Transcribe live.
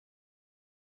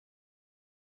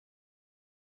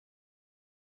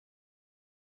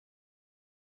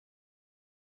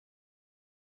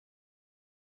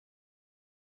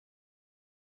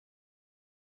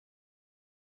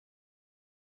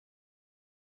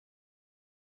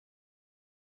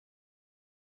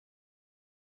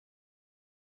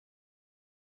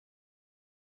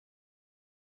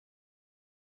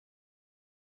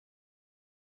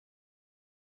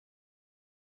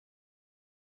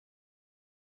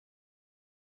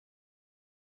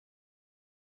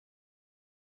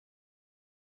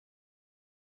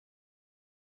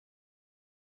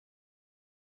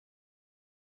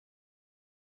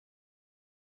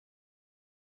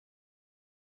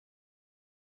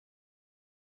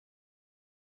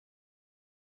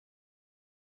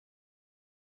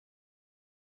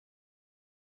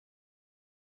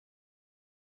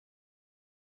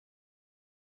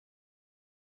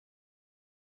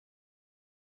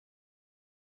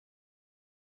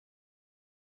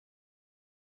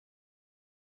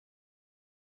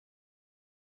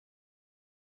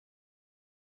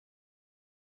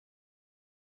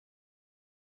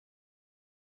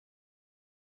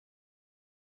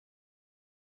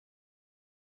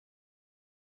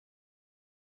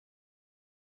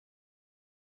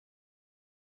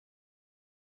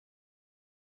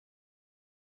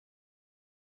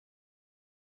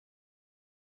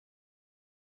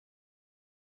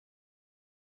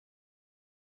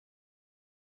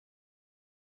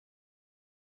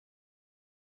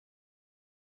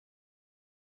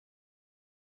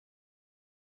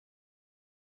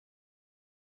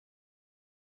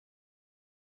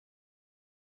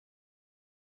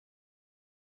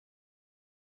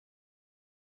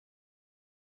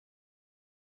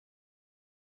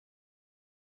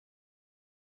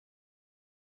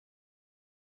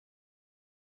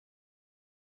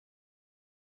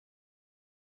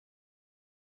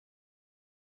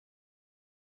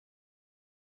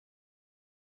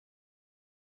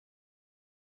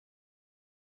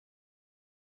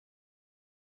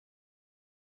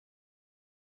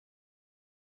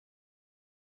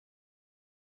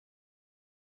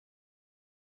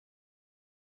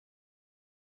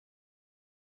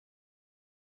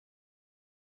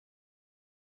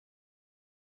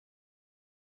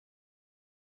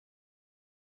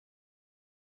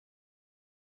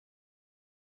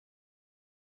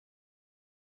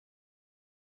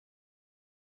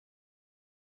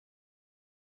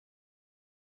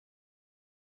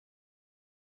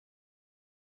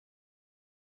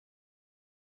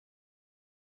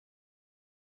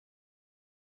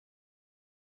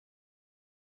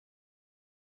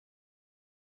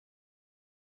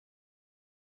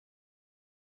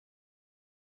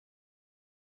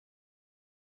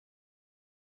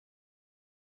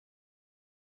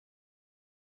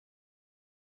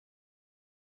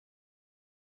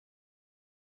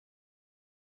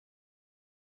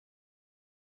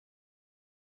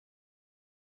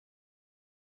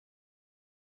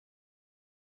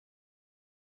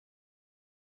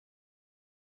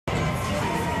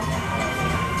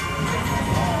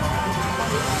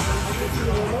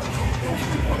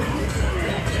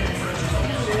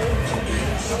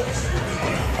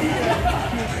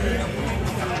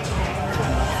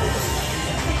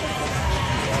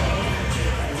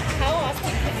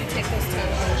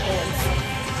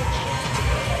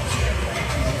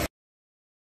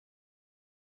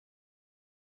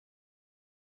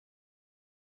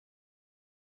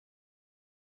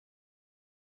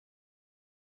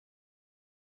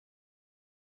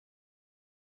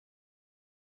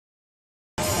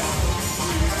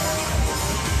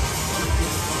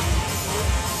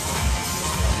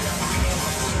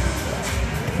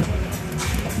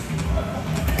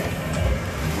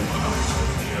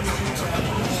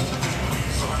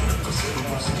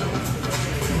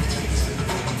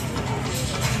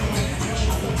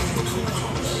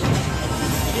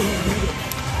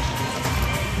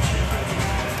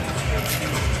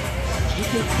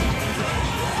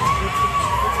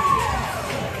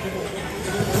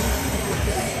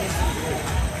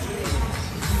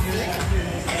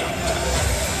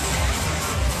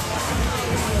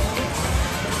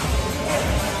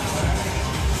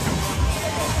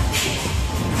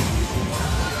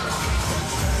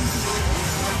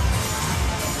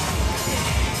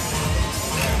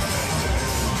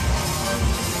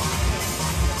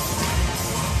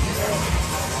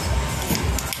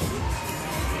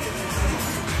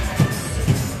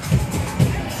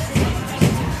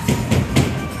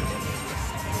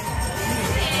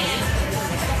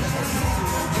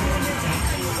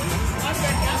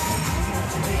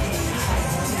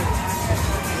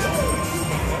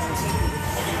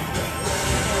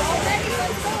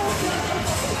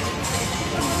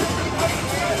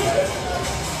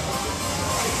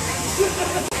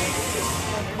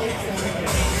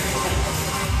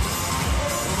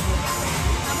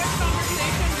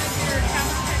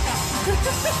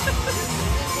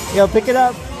Yo, pick it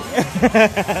up.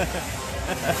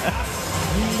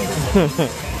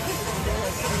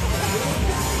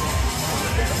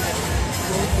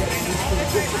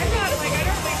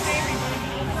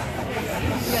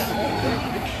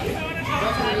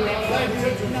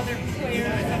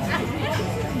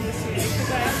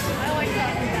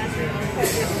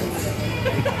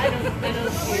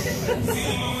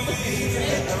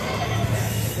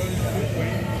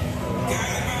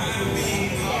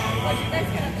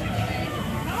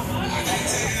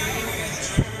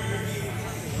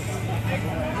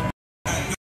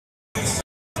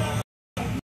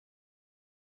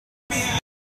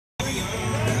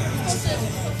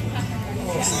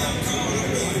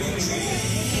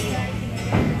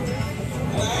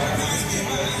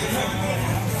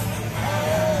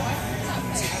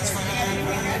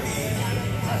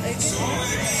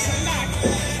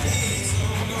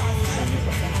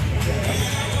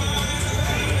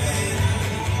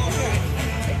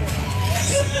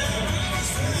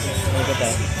 Look at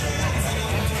that.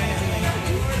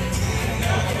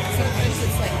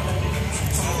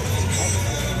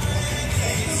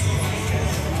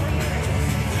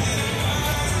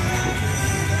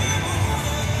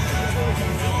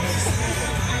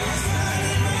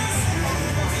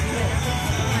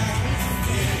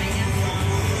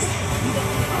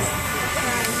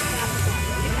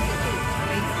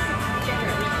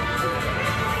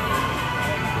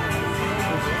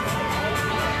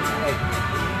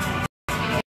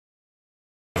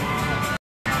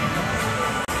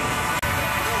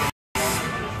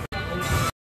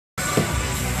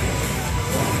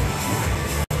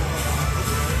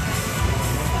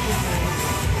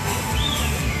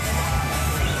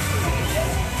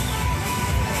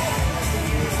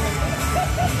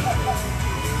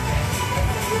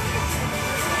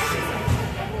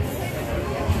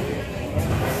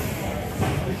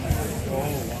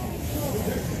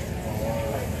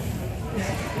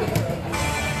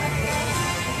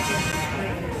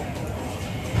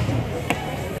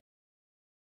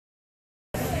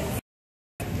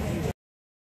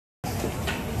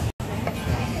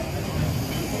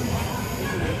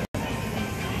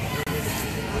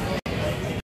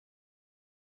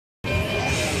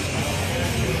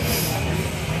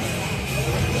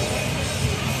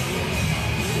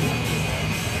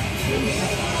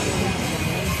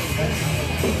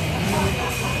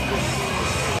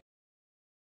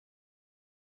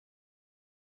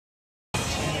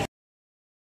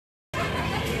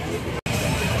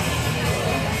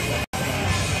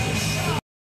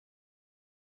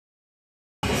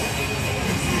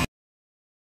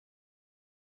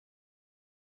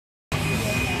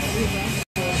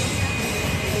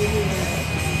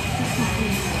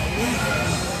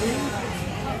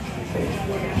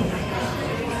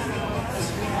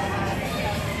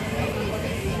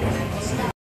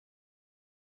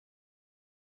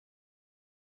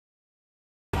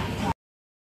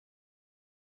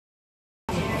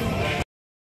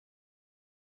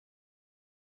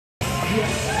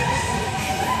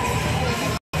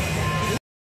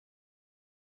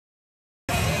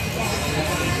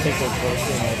 think they're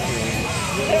closer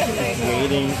to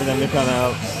waiting for them to come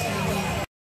out.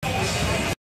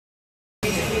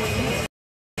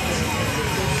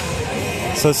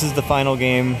 So this is the final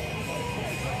game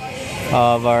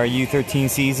of our U13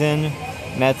 season.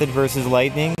 Method versus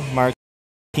Lightning, March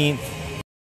 18th,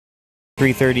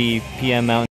 3:30 p.m.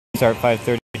 Mountain, start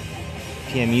 5:30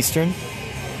 p.m. Eastern.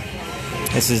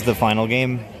 This is the final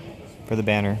game for the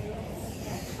banner.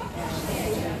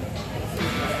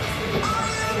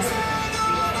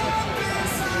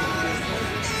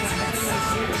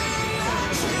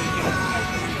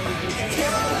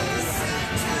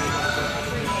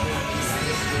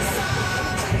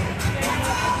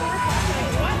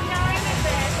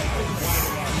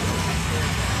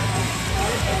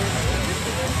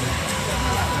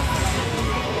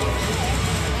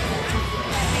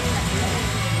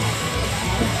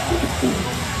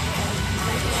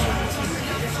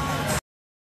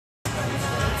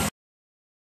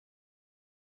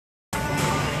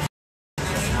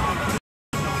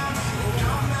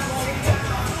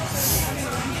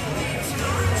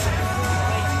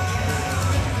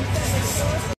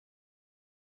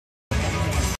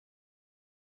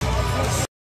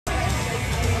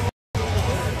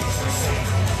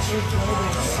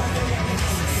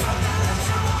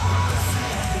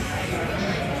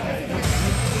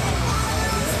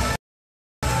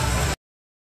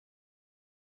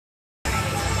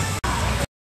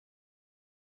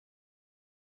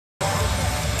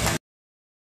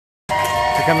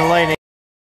 Here come the Lightning.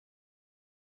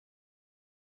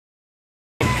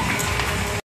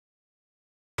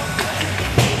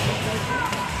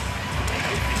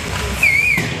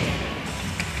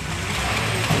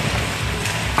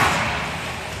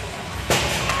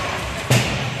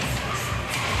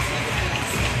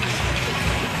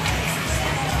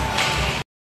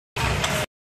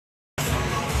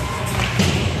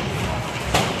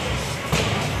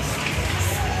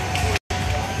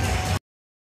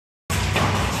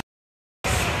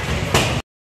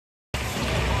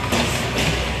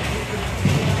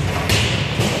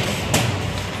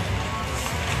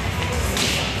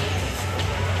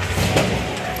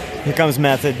 Here comes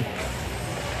Method.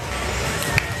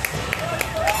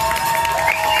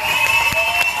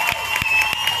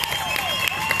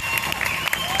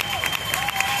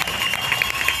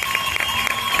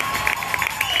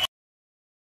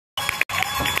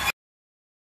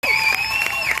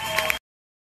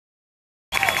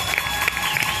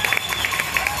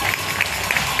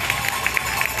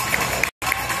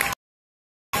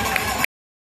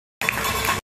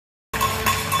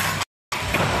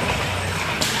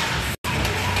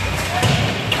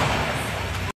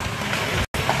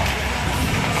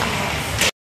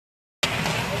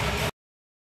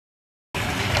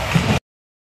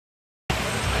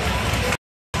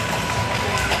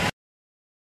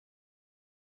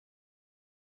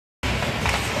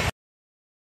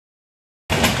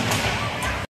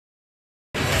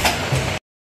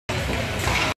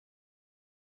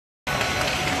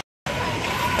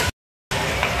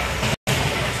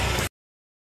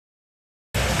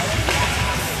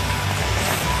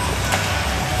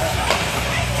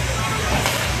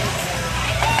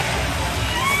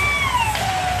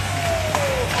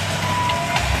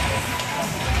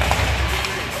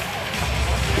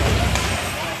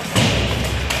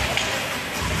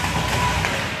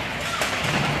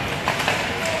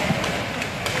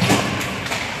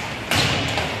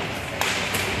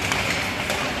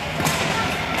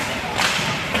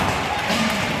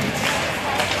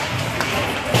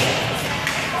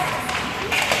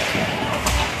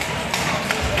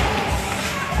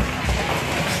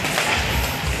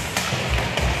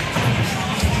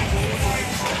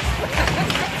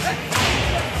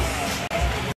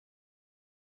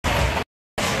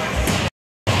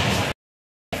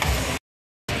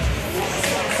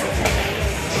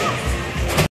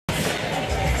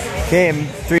 Okay,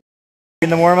 3 in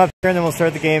the warm-up here, and then we'll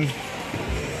start the game.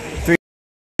 3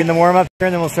 in the warm-up here,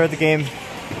 and then we'll start the game.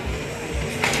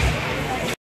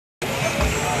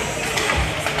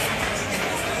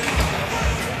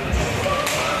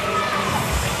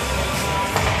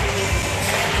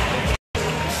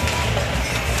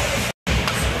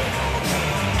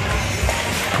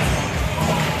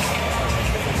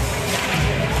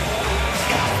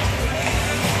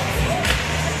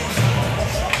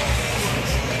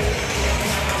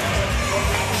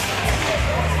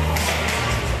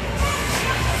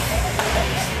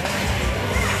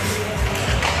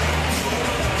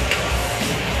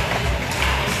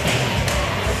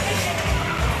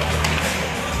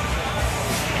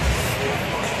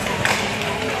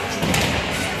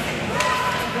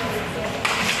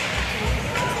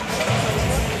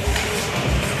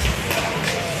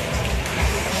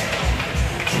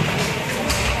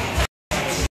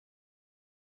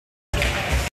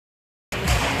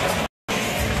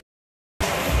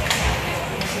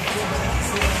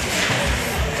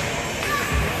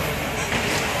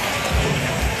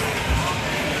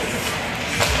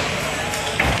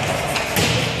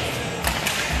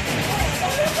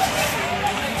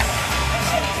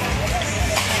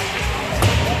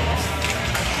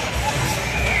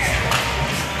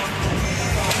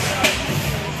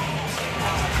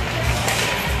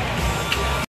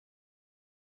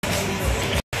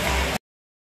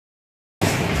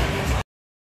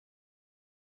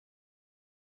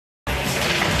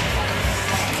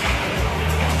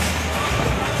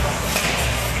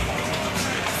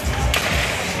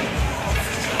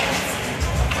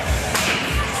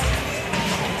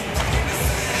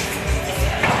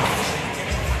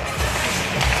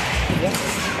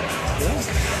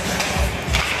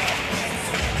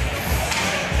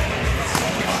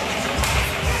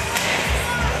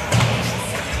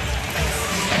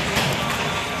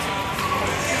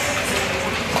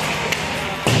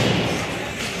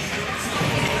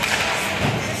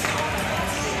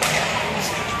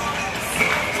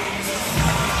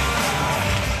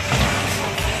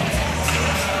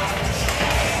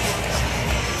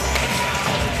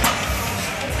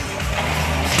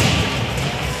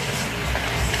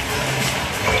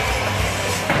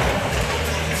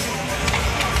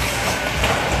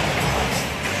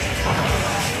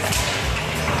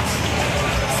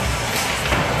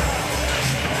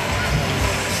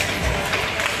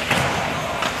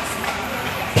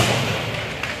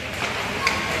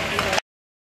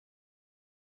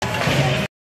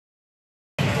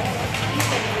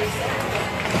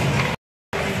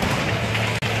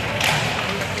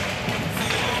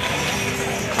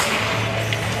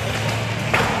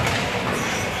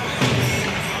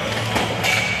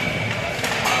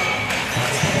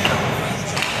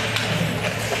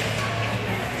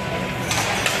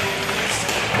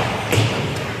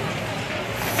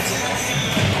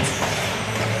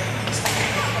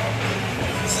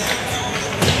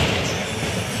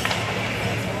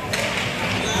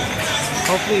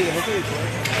 Hopefully it's working.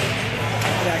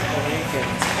 Back to the link and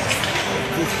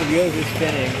just the wheels are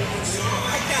spinning.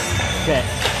 Okay.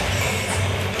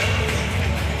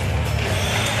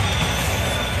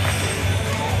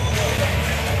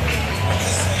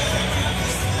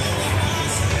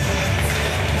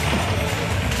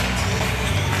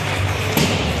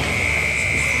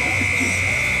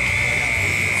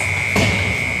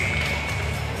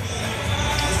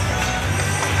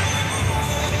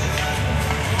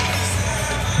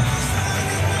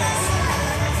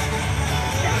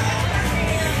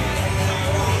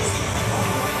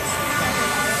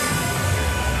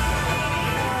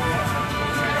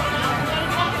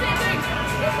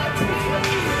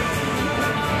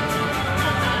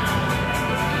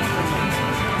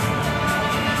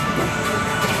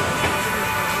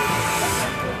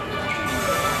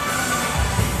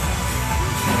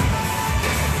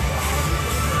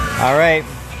 All right.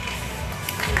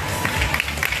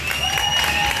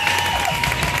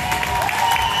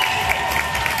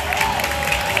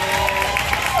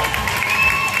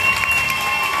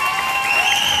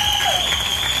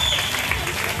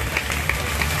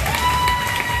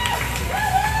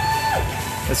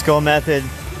 Let's go, Method.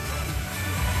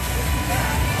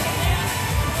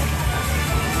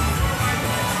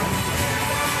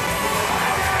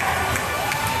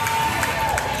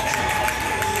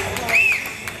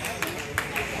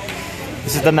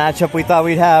 This is the matchup we thought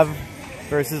we'd have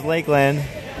versus Lakeland.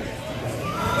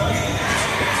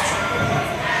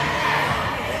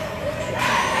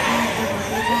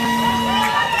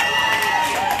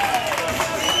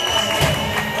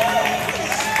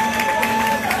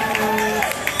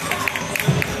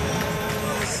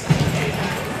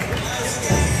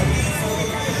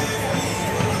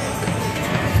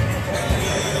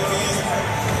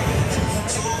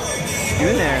 You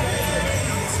in there?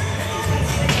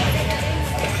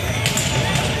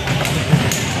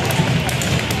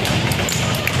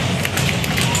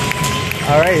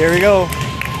 All right, here we go.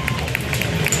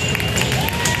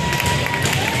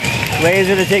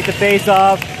 Laser to take the face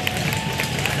off.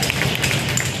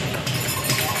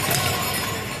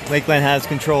 Lakeland has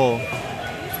control.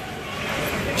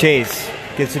 Chase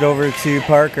gets it over to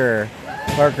Parker.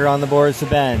 Parker on the boards to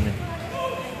Ben.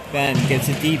 Ben gets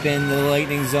it deep in the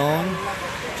Lightning zone.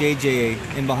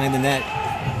 JJ in behind the net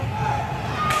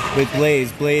with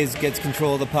Blaze. Blaze gets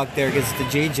control of the puck there, gets it to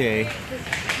JJ.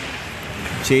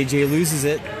 JJ loses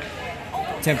it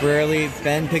temporarily.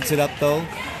 Ben picks it up though.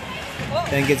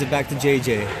 Ben gets it back to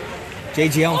JJ.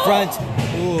 JJ out in front.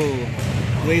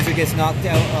 Ooh. Blazer gets knocked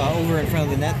out over in front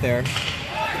of the net there.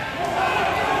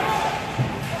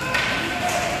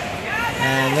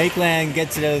 And Lakeland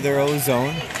gets it out of their own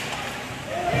zone.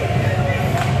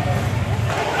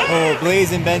 Oh,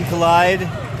 Blaze and Ben collide.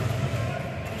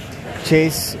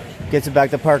 Chase gets it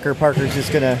back to Parker. Parker's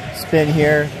just gonna spin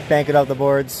here, bank it off the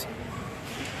boards.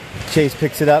 Chase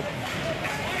picks it up.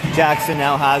 Jackson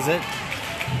now has it.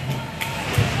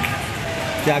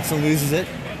 Jackson loses it.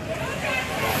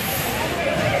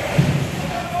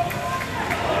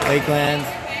 Lakeland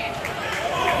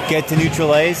get to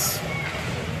neutral ice.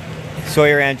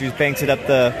 Sawyer Andrews banks it up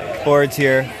the boards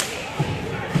here.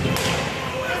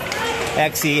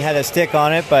 Exie had a stick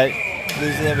on it, but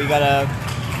loses it. We got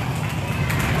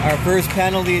our first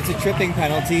penalty. It's a tripping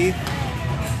penalty.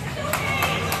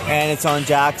 And it's on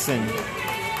Jackson.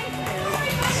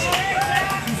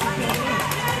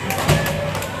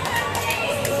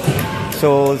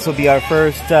 So this will be our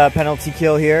first penalty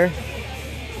kill here.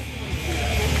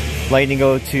 Lightning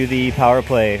go to the power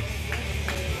play.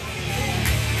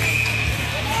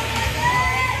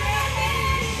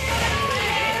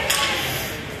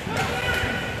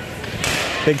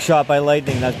 Big shot by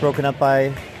Lightning. That's broken up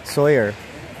by Sawyer.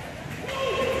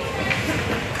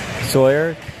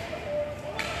 Sawyer.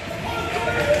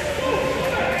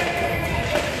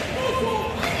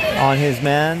 On his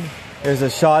man. There's a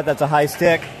shot. That's a high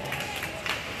stick.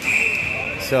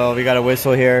 So we got a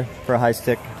whistle here for a high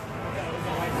stick.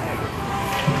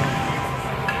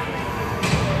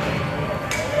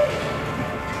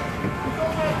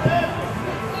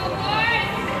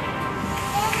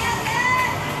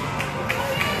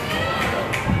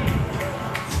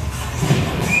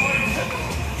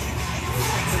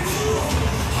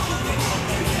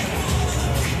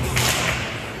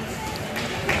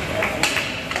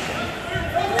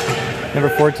 Number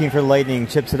 14 for Lightning,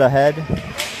 chips it ahead.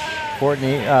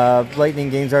 Lightning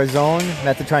gains our zone.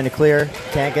 Method trying to clear,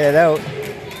 can't get it out.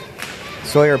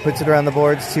 Sawyer puts it around the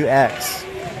boards to X.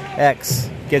 X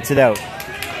gets it out.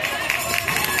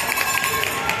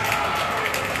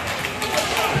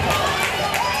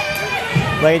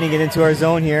 Lightning get into our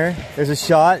zone here. There's a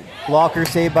shot. Blocker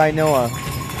saved by Noah.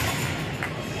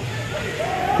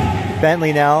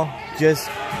 Bentley now just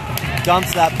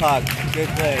dumps that puck. Good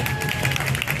play.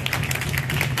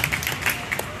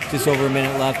 Just over a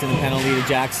minute left in the penalty to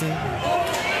Jackson.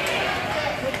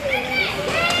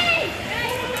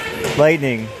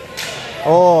 Lightning.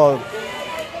 Oh,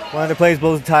 one of the players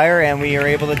blows a tire and we are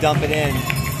able to dump it in.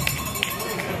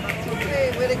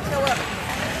 Okay, way to kill it.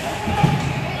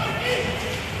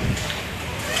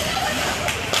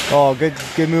 Oh,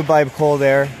 good move by Cole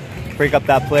there. Break up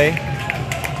that play.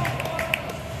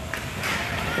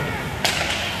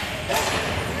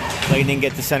 Lightning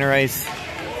get to center ice.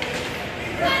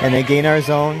 And they gain our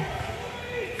zone.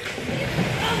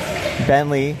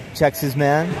 Bentley checks his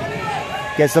man.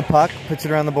 Gets the puck, puts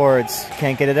it around the boards.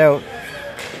 Can't get it out.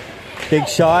 Big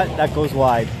shot, that goes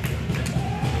wide.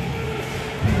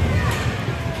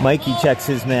 Mikey checks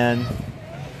his man.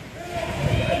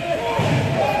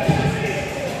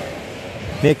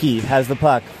 Mickey has the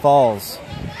puck, falls.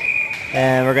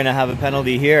 And we're gonna have a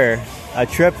penalty here. A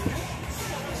trip.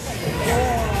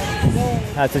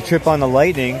 That's a trip on the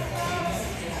Lightning.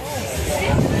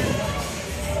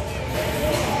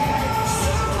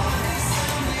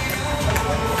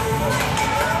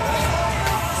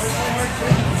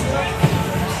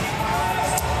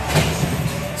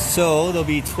 So there'll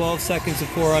be 12 seconds of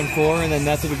 4-on-4 and then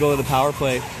Method will go to the power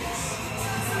play.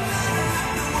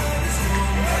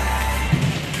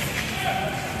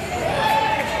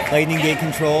 Lightning gain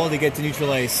control to get to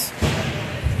neutral ice.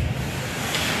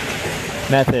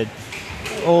 Method.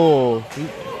 Oh,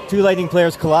 two Lightning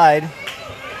players collide.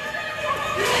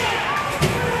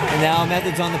 And now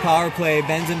Method's on the power play.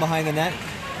 Ben's in behind the net.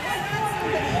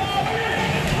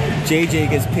 JJ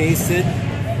gets pasted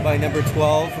by number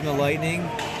 12 from the Lightning.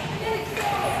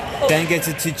 Ben gets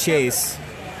it to Chase.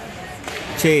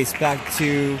 Chase back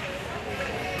to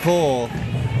Cole.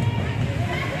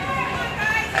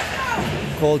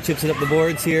 Cole chips it up the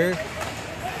boards here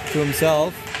to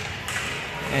himself.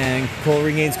 And Cole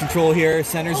regains control here,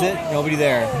 centers it, nobody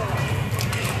there.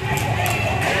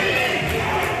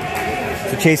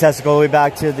 So Chase has to go all the way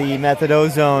back to the Method O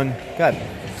zone. God,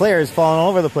 players falling all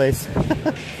over the place.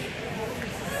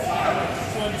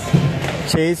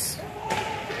 Chase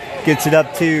gets it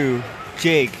up to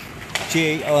Jake.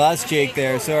 Oh, that's Jake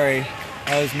there, sorry.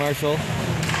 That was Marshall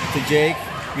to Jake.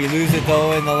 We lose it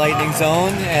though in the Lightning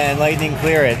zone and Lightning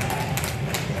clear it.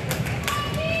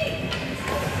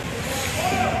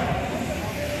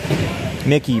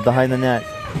 Mickey behind the net.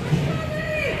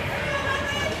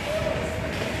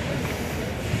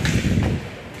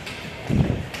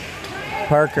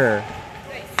 Parker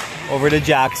over to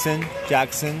Jackson.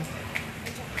 Jackson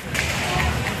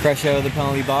fresh out of the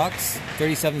penalty box.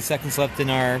 37 seconds left in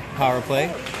our power play.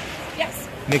 Yes.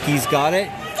 Mickey's got it.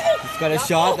 He's got a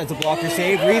shot. That's a blocker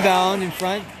save. Rebound in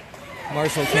front.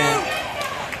 Marshall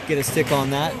can't get a stick on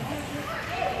that.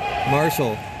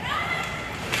 Marshall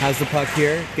has the puck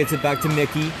here. Gets it back to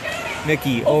Mickey.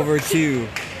 Mickey over to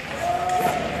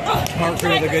Parker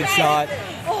with a good shot.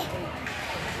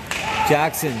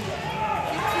 Jackson.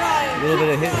 A little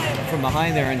bit of hit from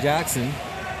behind there on Jackson.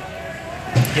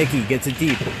 Mickey gets it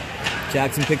deep.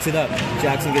 Jackson picks it up.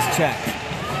 Jackson gets checked.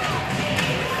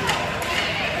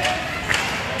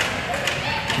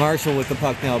 Marshall with the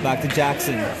puck now. Back to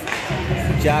Jackson.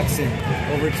 Jackson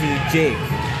over to Jake.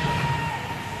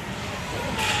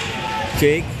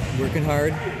 Jake working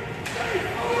hard.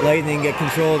 Lightning get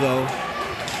control though.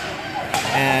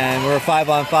 And we're a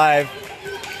 5-on-5.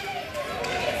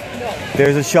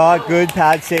 There's a shot. Good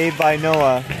pad save by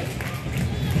Noah.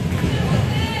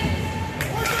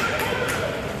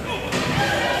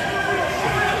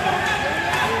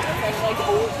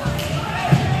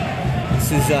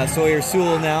 This is Sawyer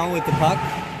Sewell now with the puck.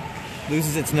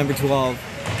 Loses it to number 12.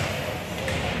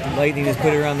 Lightning has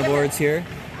put it around the boards here.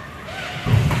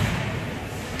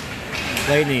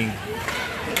 Lightning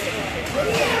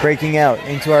breaking out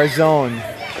into our zone.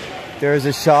 There's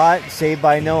a shot saved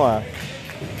by Noah.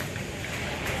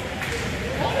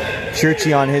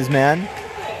 Churchy on his man.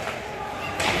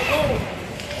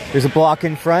 There's a block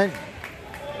in front.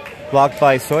 Blocked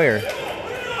by Sawyer.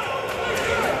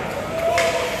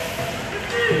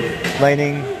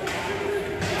 Lightning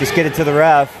just get it to the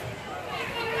ref.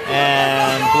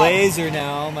 And Blazer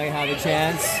now might have a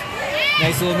chance.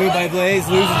 Nice little move by Blaze.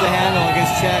 Loses the handle and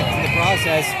gets checked in the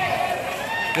process.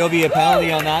 There'll be a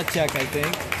penalty on that check, I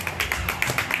think.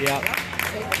 Yeah.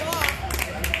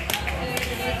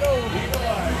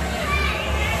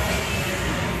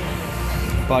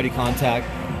 Body contact.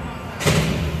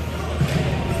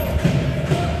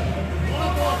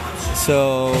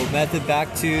 So Method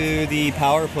back to the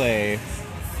power play.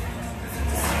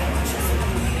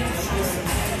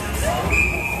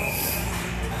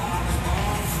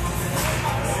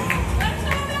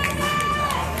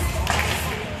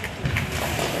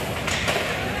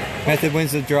 Method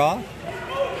wins the draw.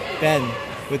 Ben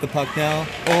with the puck now.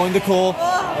 Oh, into Cole.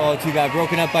 Oh, too bad.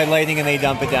 Broken up by Lightning and they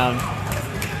dump it down.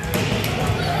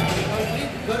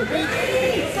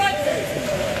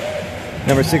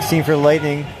 Number 16 for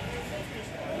Lightning.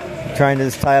 Trying to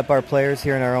just tie up our players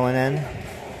here in our own end.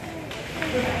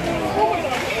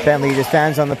 Bentley just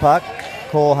stands on the puck.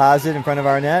 Cole has it in front of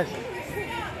our net.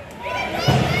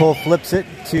 Cole flips it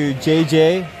to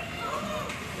JJ.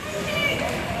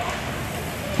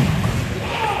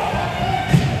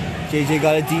 JJ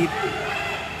got it deep.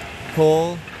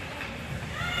 Cole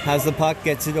has the puck,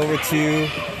 gets it over to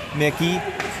Mickey.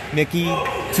 Mickey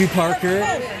to Parker.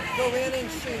 Go in and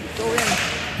shoot. Go in.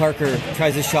 Parker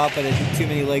tries a shot, but it's too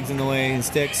many legs in the way and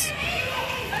sticks.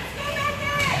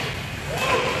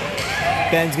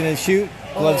 Ben's gonna shoot.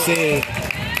 Glove save.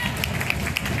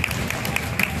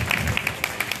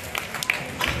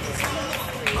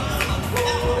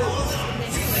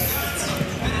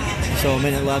 So a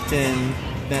minute left in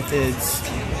Method's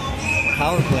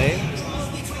power play.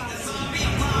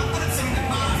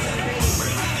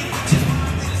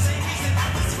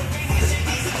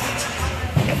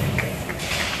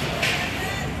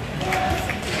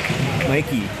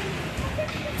 Mikey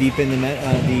deep in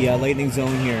the Lightning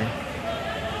zone here.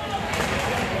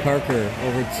 Parker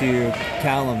over to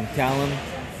Callum. Callum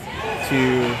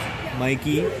to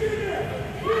Mikey.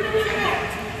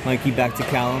 Mikey back to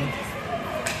Callum.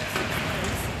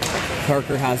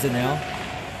 Parker has it now.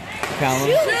 Callum.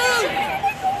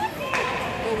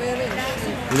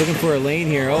 We're looking for a lane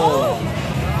here. Oh,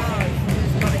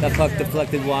 that puck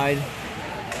deflected wide.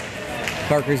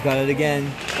 Parker's got it again.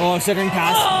 Oh, centering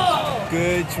pass.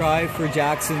 Good try for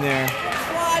Jackson there.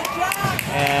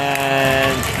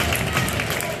 And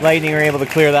Lightning are able to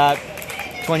clear that.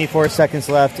 24 seconds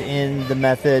left in the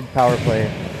Method power play.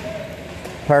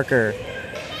 Parker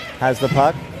has the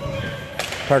puck.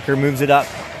 Parker moves it up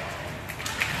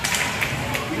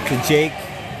to Jake.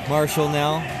 Marshall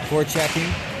now forechecking.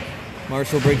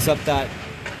 Marshall breaks up that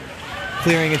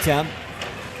clearing attempt.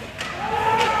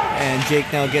 And Jake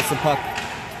now gets the puck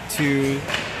to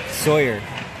Sawyer,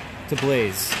 to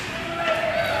Blaze.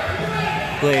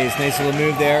 Blaze, nice little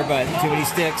move there, but too many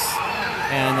sticks.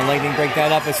 And the Lightning break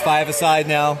that up. It's 5 aside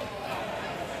now.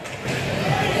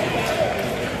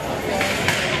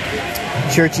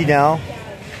 Churchy now.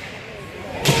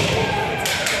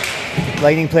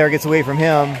 Lightning player gets away from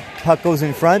him. Puck goes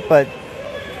in front, but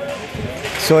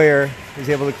Sawyer is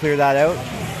able to clear that out.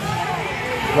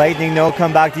 Lightning no,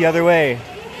 come back the other way.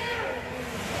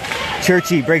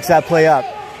 Churchy breaks that play up.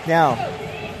 Now,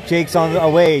 Jake's on the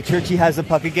way. Churchy has the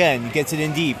puck again. Gets it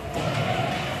in deep.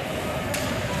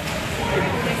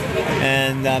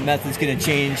 And Method's going to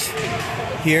change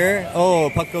here.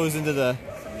 Oh, puck goes into the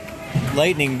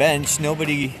Lightning bench.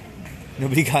 Nobody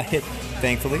got hit,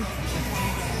 thankfully.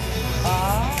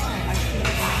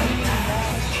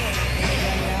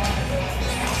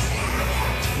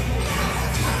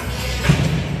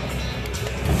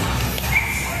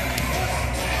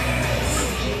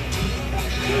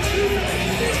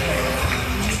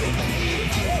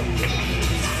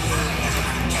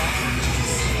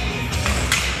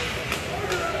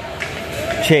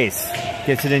 Chase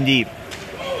gets it in deep.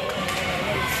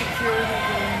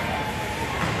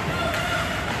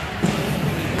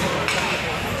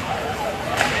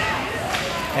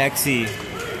 Exy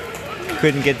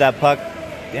couldn't get that puck,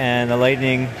 and the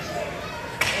Lightning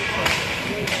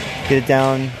get it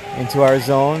down into our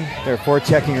zone. They're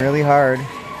forechecking really hard.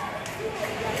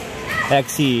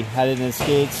 Exy had it in his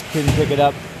skates, couldn't pick it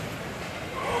up.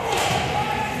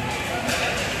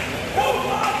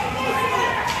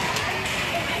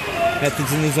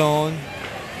 Method's in the zone.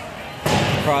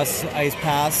 Cross ice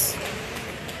pass.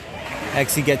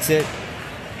 Exy gets it.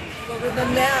 Over the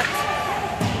net.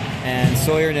 And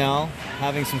Sawyer now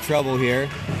having some trouble here.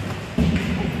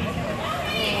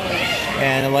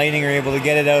 And the Lightning are able to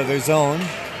get it out of their zone.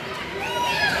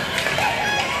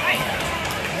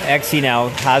 Exy now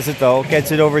has it though.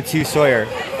 Gets it over to Sawyer.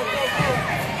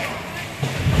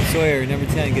 Sawyer, number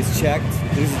 10, gets checked.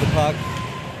 Loses the puck.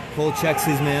 Cole checks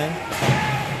his man.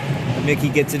 Mickey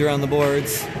gets it around the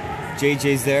boards.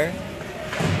 JJ's there.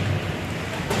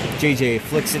 JJ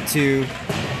flicks it to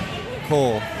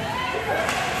Cole.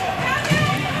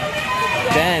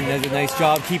 Ben does a nice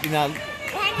job keeping that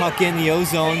puck in the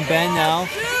O-zone. Ben now,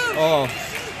 oh,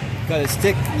 got his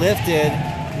stick lifted,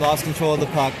 lost control of the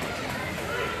puck.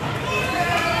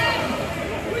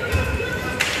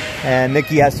 And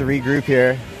Mickey has to regroup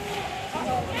here.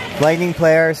 Lightning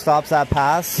player stops that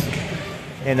pass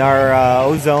in our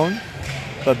O-zone.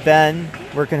 But Ben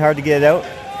working hard to get it out.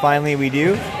 Finally we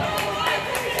do.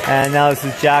 And now this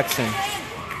is Jackson.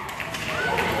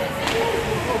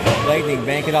 Lightning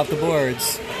bank it off the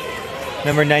boards.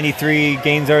 Number 93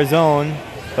 gains our zone,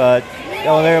 but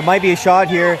oh, there might be a shot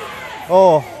here.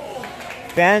 Oh,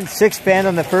 six banned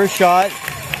on the first shot.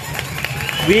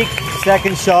 Weak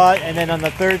second shot, and then on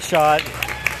the third shot,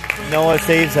 Noah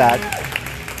saves that.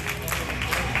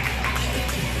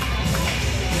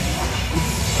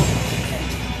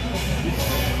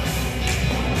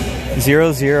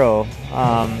 Zero.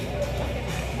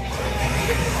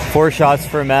 4 shots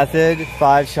for Method,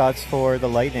 5 shots for the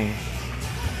Lightning.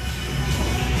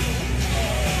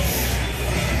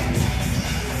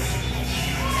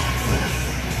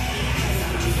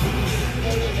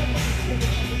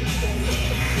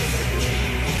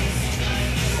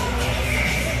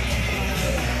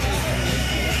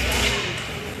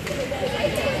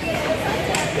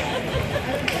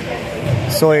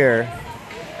 Sawyer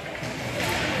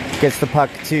gets the puck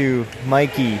to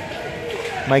Mikey.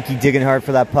 Mikey digging hard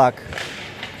for that puck.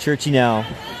 Churchy now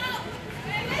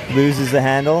loses the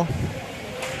handle.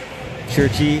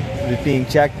 Churchy is being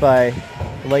checked by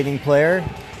the Lightning player.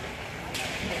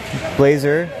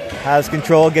 Blazer has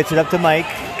control, gets it up to Mike.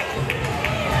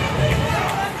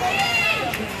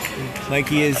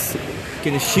 Mikey is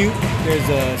gonna shoot. There's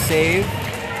a save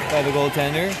by the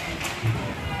goaltender.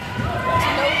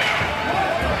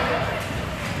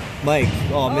 Mike,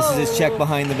 misses his check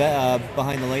behind the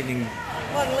Lightning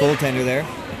goaltender there.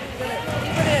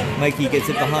 Mikey gets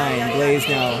it behind. Blaze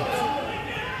now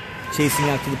chasing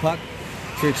after the puck.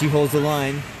 Churchy holds the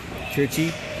line.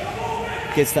 Churchy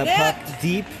gets that puck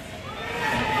deep.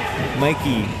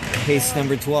 Mikey, pace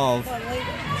number 12.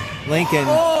 Lincoln.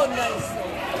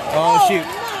 Oh, shoot.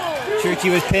 Churchy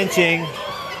was pinching.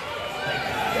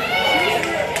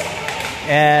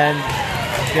 And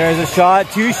there's a shot,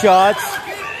 2 shots.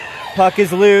 Puck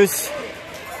is loose.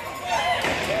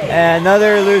 And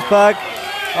another loose puck.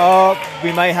 Oh,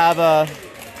 we might have a...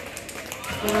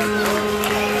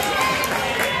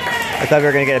 I thought we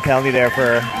were going to get a penalty there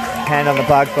for hand on the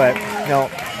puck, but no.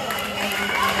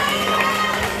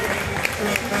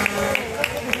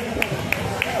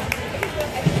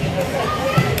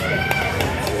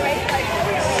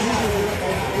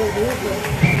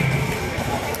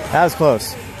 That was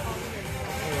close.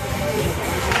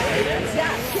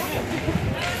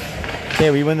 Okay,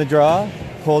 we win the draw.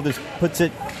 Cole just puts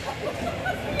it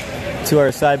to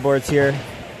our sideboards here.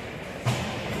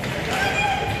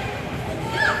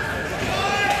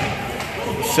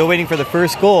 Still waiting for the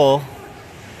first goal.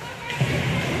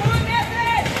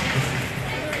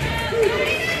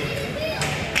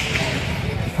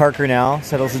 Parker now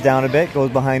settles it down a bit, goes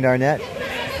behind our net.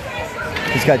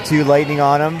 He's got 2 Lightning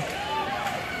on him.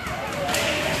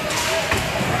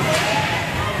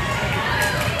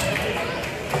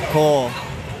 Cole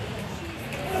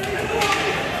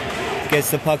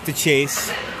gets the puck to Chase.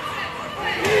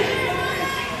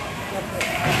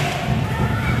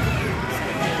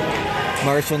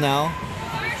 Marshall now.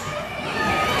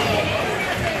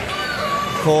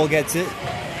 Cole gets it.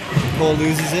 Cole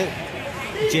loses it.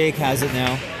 Jake has it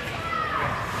now.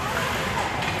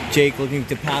 Jake looking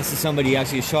to pass to somebody.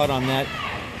 Actually a shot on net.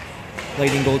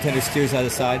 Lightning goaltender steers out of the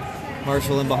side.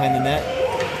 Marshall in behind the net.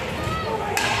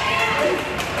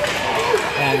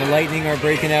 And the Lightning are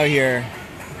breaking out here.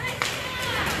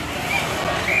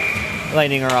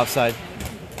 Lightning are offside.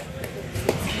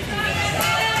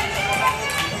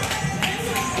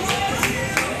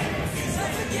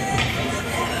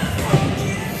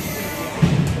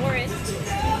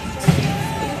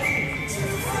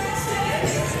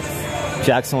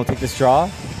 Jackson will take this draw.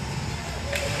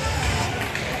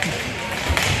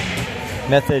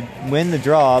 Method win the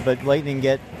draw, but Lightning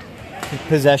get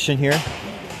possession here.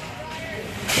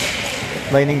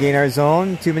 Lightning gain our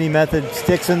zone. Too many Method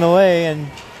sticks in the way, and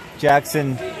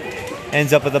Jackson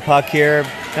ends up with the puck here.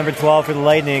 Number 12 for the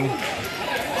Lightning.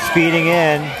 Speeding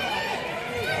in.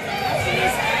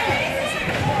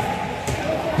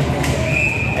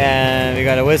 And we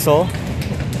got a whistle.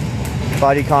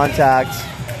 Body contact.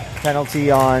 Penalty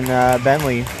on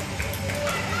Bentley.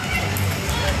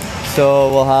 So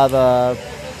we'll have a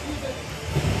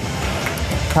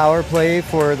power play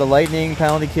for the Lightning,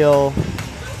 penalty kill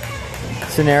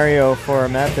scenario for a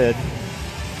Method.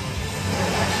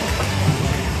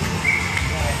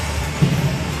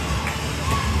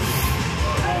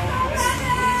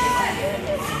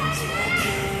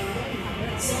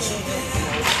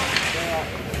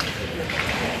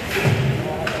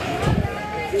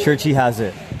 Churchy has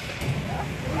it.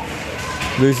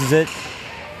 Loses it,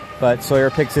 but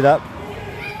Sawyer picks it up.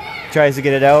 Tries to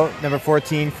get it out. Number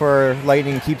 14 for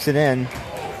Lightning keeps it in.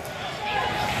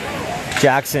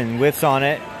 Jackson whiffs on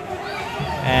it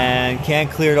and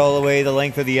can't clear it all the way the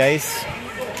length of the ice.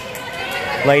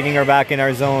 Lightning are back in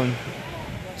our zone.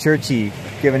 Churchy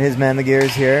giving his man the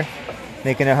gears here,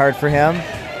 making it hard for him.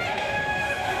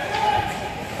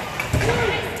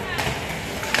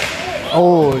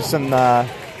 Oh, some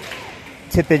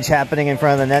tippage happening in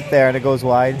front of the net there, and it goes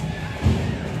wide.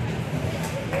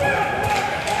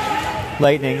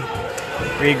 Lightning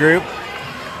regroup.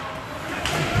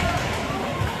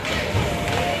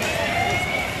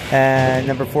 And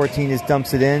number 14 just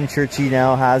dumps it in. Churchy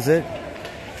now has it.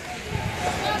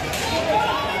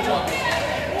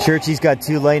 Churchy's got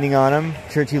 2 Lightning on him.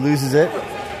 Churchy loses it.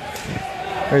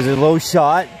 There's a low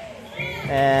shot.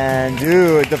 And,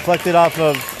 ooh, it deflected off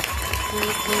of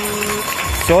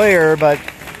Sawyer, but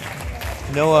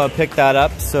Noah picked that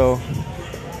up. So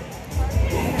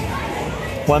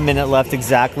 1 minute left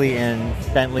exactly in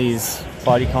Bentley's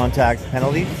body contact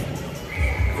penalty.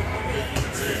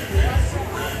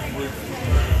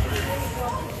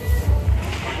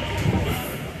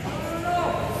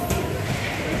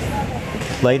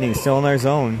 Lightning still in our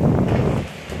zone.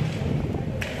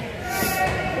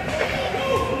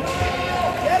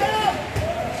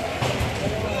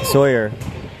 Sawyer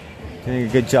doing a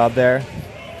good job there.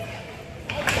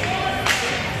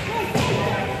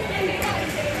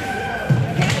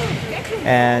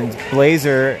 And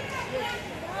Blazer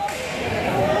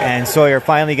and Sawyer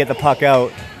finally get the puck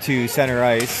out to center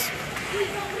ice.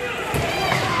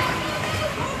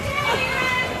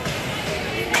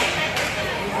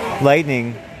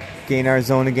 Lightning gain our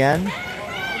zone again.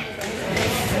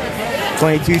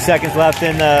 22 seconds left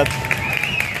in the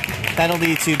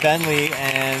penalty to Bentley,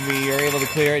 and we are able to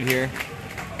clear it here.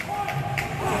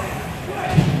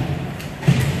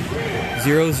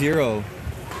 0-0.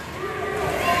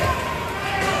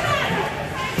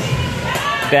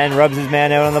 Ben rubs his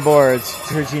man out on the boards.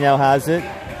 Churchy now has it.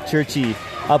 Churchy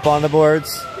up on the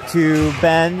boards to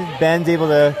Ben. Ben's able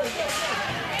to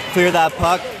clear that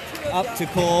puck up to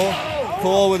Cole.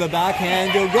 Cole with a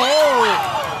backhand. Go!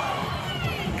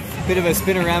 Bit of a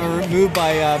spinorama move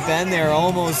by Ben there.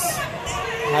 Almost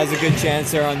has a good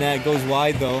chance there on that. Goes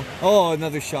wide though. Oh,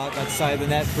 another shot outside the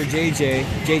net for JJ.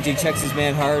 JJ checks his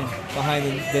man hard behind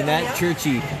the net.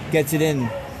 Churchy gets it in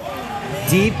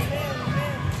deep.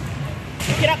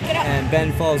 Get up. And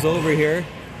Ben falls over here.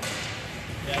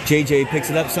 JJ picks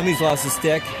it up. Somebody's lost his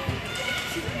stick.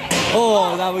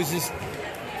 Oh, that was just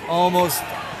almost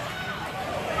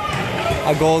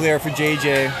a goal there for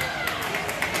JJ.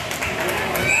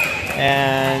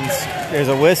 And there's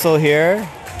a whistle here.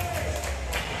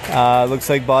 Looks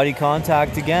like body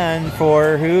contact again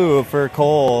for who? For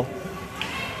Cole.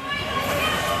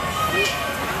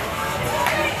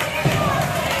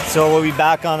 So we'll be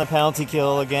back on the penalty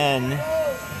kill again.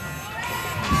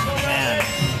 Man.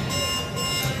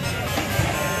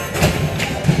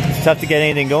 It's tough to get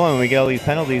anything going when we get all these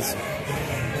penalties.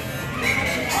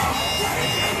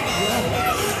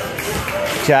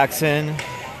 Jackson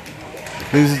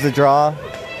loses the draw.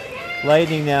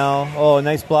 Lightning now. Oh,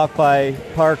 nice block by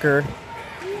Parker.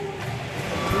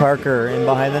 Parker in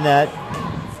behind the net.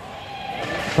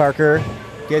 Parker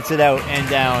gets it out and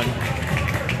down.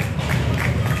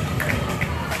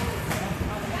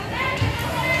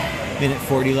 Minute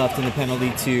 40 left in the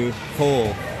penalty to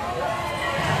Cole.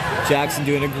 Jackson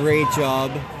doing a great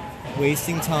job,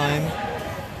 wasting time,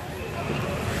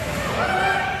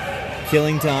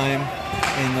 killing time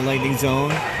in the Lightning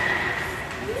zone.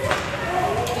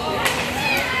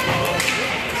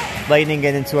 Lightning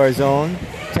get into our zone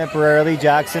temporarily.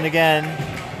 Jackson again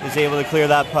is able to clear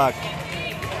that puck.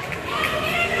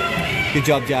 Good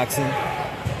job, Jackson.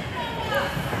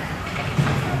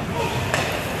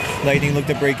 Lightning look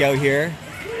to break out here.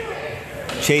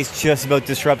 Chase just about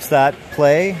disrupts that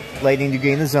play. Lightning to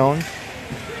gain the zone.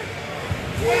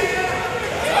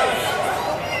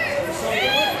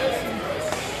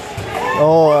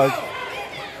 Oh,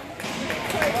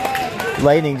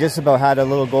 Lightning just about had a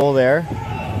little goal there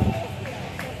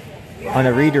on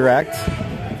a redirect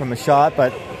from a shot,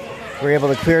 but we're able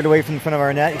to clear it away from the front of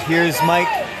our net. Here's Mikey.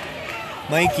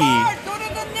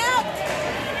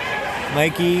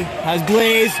 Mikey has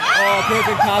Blaze. Oh,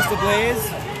 perfect pass to Blaze.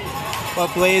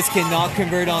 But Blaze cannot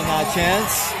convert on that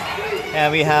chance.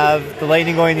 And we have the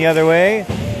Lightning going the other way.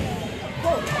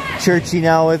 Churchy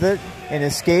now with it in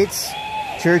his skates.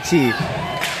 Churchy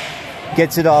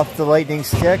gets it off the Lightning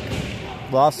stick.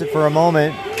 Lost it for a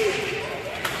moment.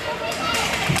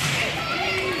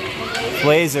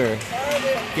 Blazer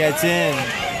gets in.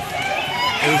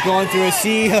 He was going through a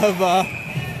sea of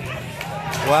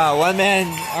wow, one-man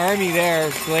army there.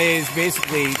 Blaze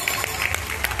basically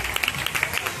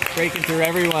breaking through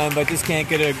everyone, but just can't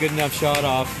get a good enough shot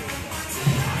off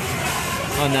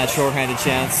on that short-handed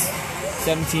chance.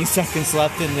 17 seconds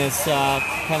left in this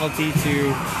penalty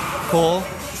to Cole.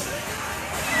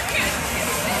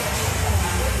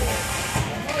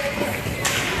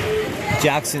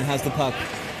 Jackson has the puck.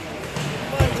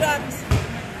 Come on, Jax.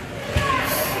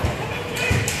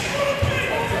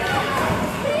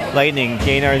 Lightning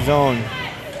gain our zone.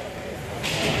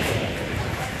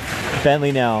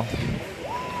 Bentley now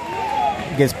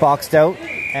gets boxed out,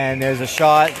 and there's a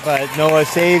shot, but Noah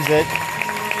saves it.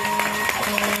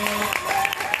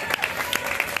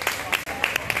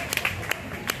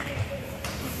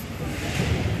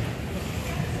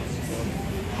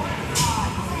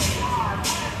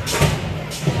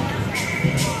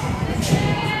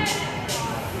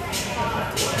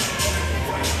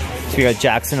 So we got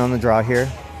Jackson on the draw here.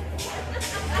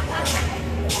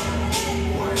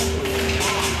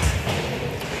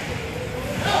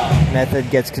 Method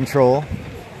gets control.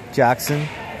 Jackson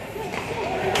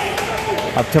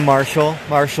up to Marshall.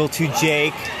 Marshall to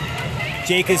Jake.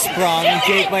 Jake is sprung.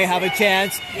 Jake might have a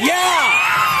chance. Yeah!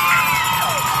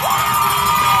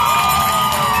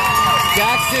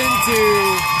 Jackson to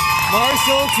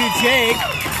Marshall to Jake.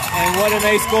 And what a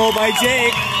nice goal by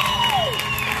Jake.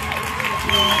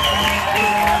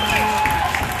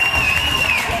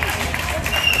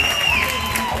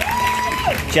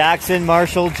 Jackson,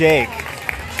 Marshall, Jake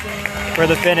for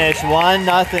the finish.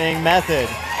 1-0 Method.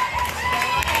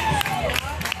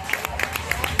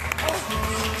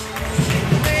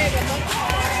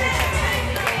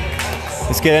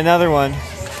 Let's get another one.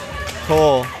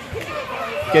 Cole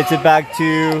gets it back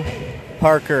to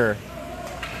Parker.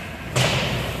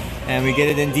 And we get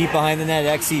it in deep behind the net.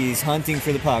 Exy's hunting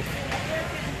for the puck.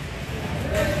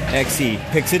 Exy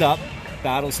picks it up,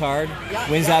 battles hard,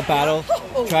 wins that battle,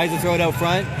 tries to throw it out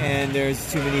front, and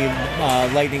there's too many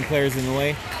Lightning players in the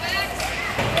way.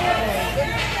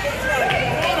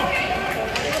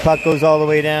 Puck goes all the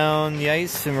way down the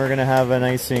ice, and we're going to have an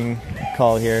icing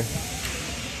call here.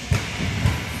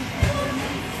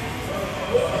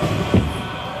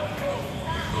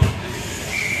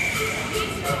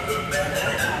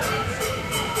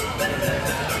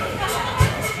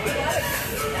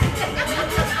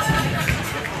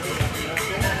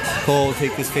 Cole will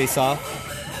take this face off.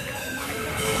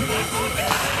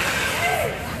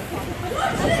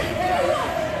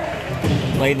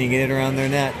 Lightning get it around their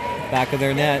net, back of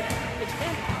their net.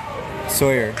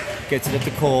 Sawyer gets it up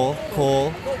to Cole.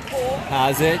 Cole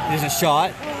has it. There's a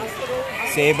shot.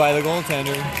 Saved by the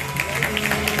goaltender.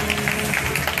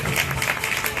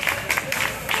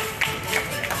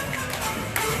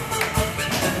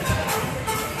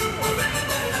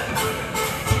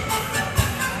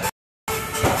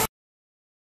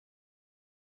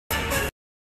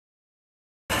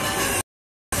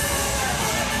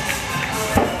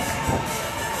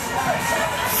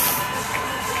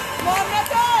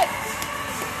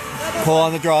 Cole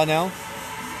on the draw now.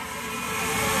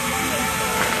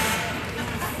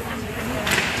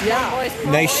 Yeah.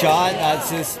 Nice shot. That's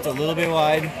just a little bit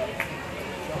wide.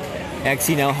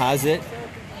 Exy now has it.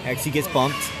 Exy gets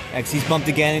bumped. Exy's bumped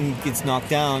again and gets knocked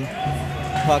down.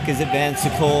 Puck is advanced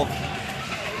to Cole.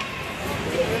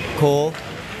 Cole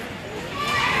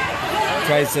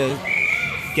tries to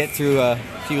get through a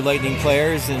few Lightning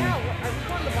players and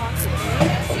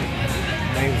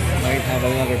might have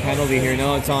another penalty here.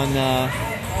 No, it's on,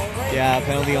 yeah,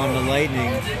 penalty on the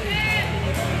Lightning.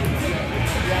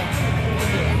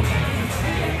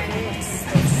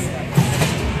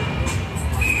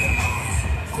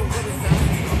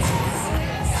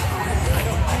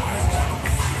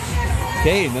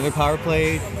 Okay, another power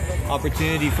play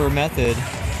opportunity for Method.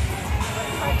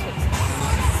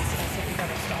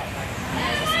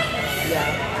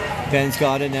 Ben's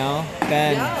got it now.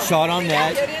 Ben, shot on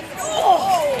net.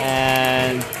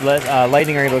 And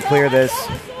Lightning are able to clear this.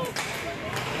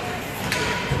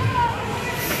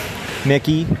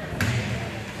 Mickey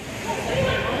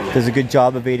does a good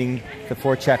job evading the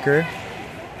forechecker.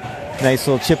 Nice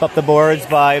little chip up the boards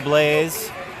by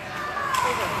Blaze.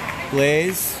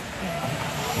 Blaze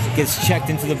gets checked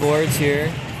into the boards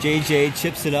here. JJ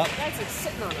chips it up.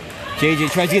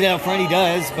 JJ tries to get it out front. He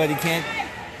does, but he can't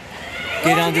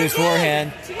get onto his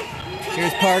forehand.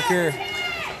 Here's Parker.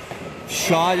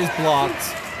 Shot is blocked.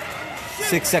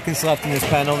 6 seconds left in this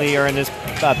penalty, or in this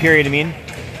period, I mean.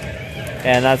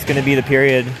 And that's going to be the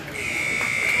period.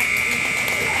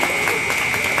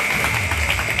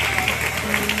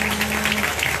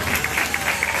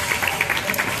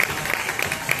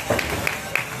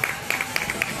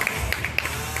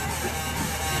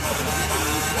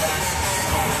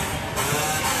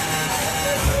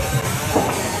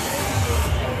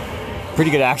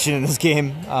 Pretty good action in this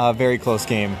game. Very close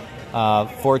game.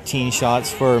 14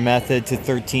 shots for Method to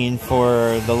 13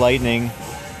 for the Lightning.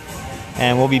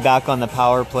 And we'll be back on the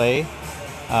power play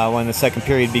when the second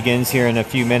period begins here in a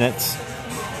few minutes.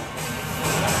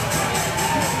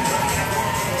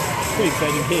 Pretty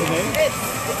exciting game, eh?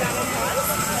 It's on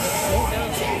pause? No.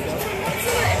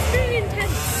 It's very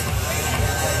intense.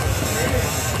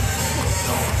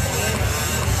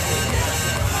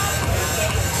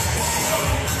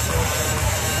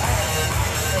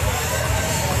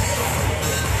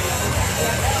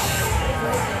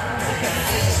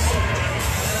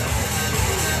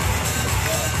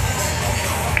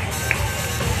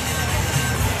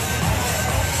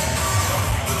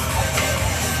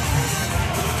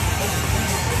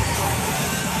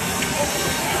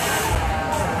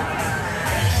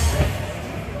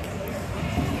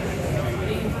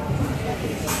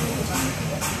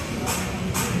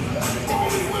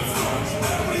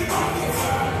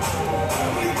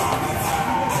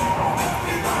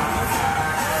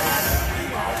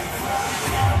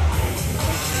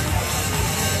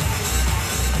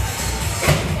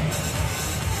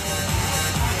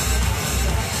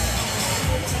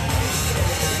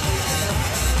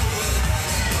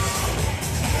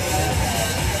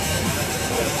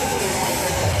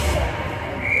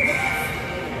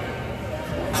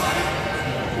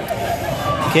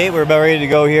 Okay, we're about ready to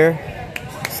go here.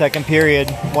 Second period,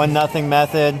 1-0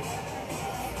 Method.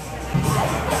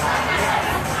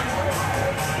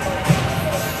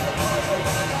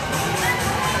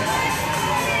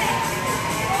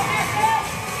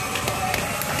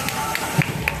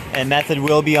 And Method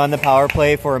will be on the power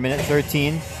play for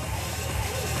 1:13.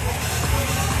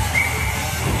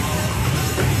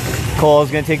 Cole's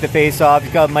gonna take the face off.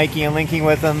 He's got Mikey and Linking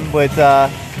with him, with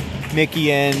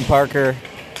Mickey and Parker.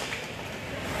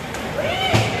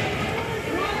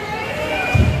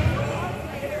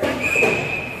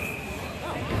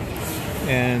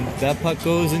 And that puck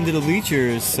goes into the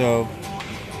bleachers, so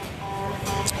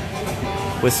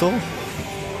whistle.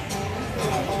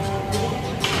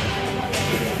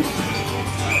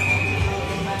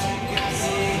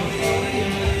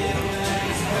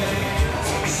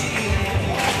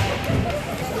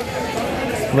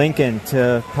 Lincoln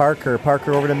to Parker,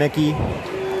 Parker over to Mickey.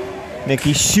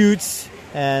 Mickey shoots,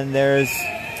 and there's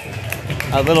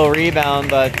a little rebound,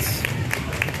 but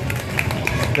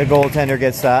the goaltender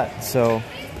gets that, so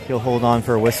he'll hold on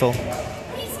for a whistle.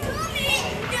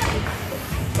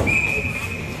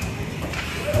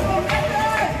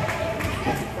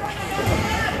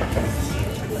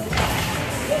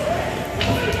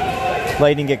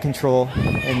 Lightning get control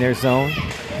in their zone,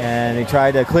 and they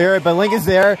try to clear it, but Lincoln's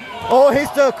there. Oh,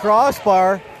 hits the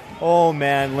crossbar. Oh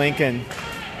man, Lincoln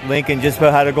just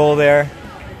about had a goal there.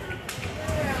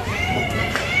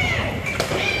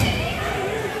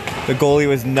 The goalie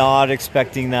was not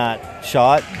expecting that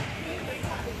shot.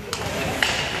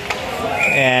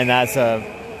 And that's a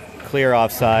clear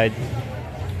offside.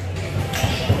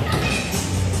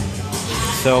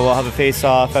 So we'll have a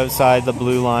face-off outside the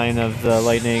blue line of the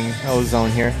Lightning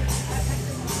O-zone here.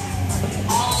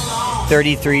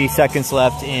 33 seconds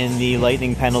left in the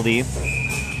Lightning penalty.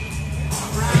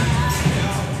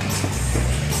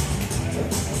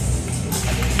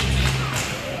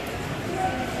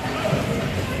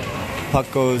 Puck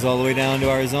goes all the way down to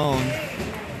our zone.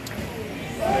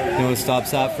 Noah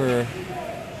stops that for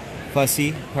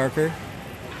Fussy, Parker,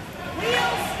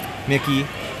 Mickey,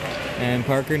 and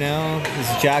Parker now.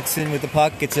 This is Jackson with the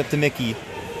puck, gets up to Mickey.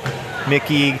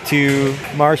 Mickey to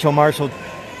Marshall. Marshall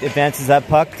advances that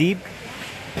puck deep.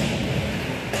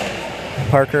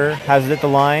 Parker has it at the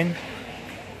line,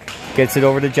 gets it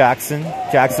over to Jackson.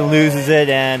 Jackson loses it,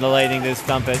 and the Lightning just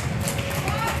dump it.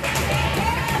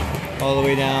 All the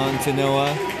way down to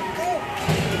Noah.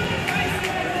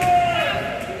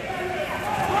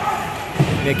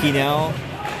 Mickey now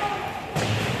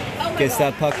gets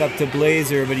that puck up to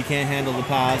Blazer, but he can't handle the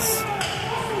pass.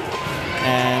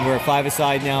 And we're at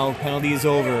 5-a-side now. Penalty is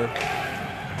over.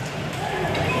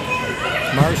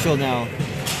 Marshall now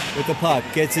with the puck.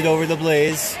 Gets it over to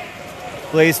Blaze.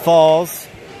 Blaze falls.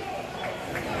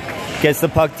 Gets the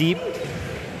puck deep.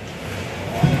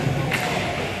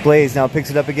 Blaze now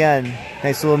picks it up again.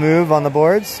 Nice little move on the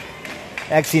boards.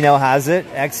 Exie now has it.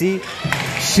 Exie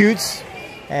shoots,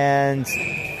 and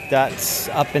that's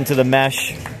up into the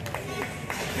mesh.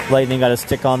 Lightning got a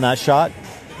stick on that shot.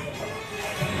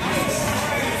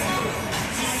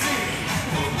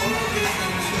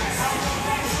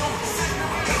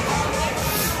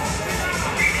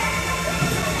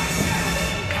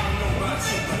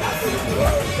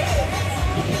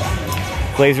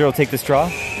 Blazer will take the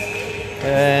straw.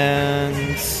 And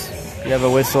you have a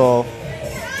whistle.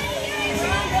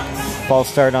 False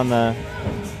start on the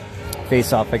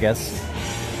face-off, I guess.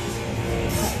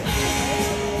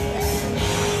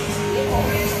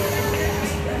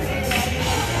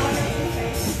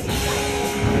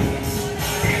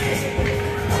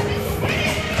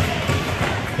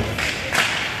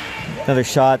 Another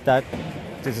shot. That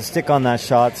there's a stick on that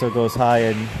shot, so it goes high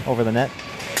and over the net.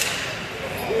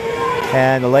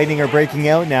 And the Lightning are breaking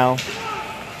out now.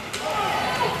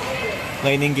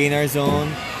 Lightning gain our zone.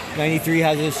 93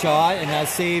 has a shot, and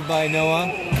that's saved by Noah.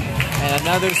 And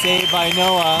another save by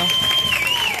Noah.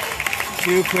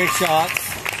 2 quick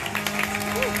shots.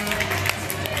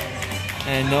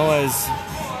 And Noah's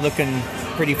looking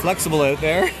pretty flexible out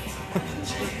there.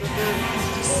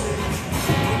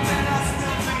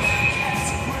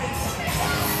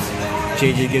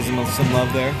 JJ gives him some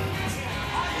love there.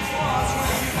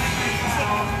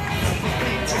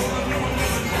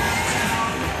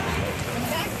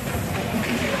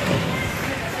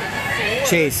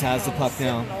 Chase has the puck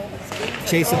now.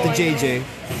 Chase up to JJ.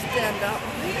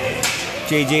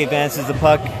 JJ advances the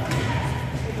puck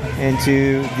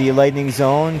into the Lightning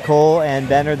zone. Cole and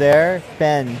Ben are there.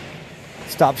 Ben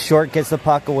stops short, gets the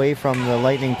puck away from the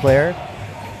Lightning player.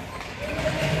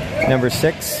 Number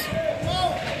 6.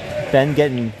 Ben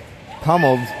getting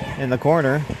pummeled in the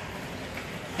corner.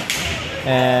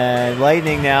 And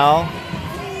Lightning now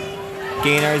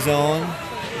gain our zone.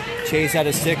 Chase had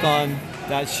a stick on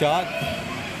that shot.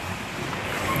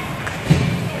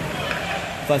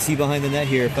 Fussy behind the net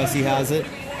here. Fussy has it.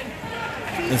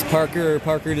 It's Parker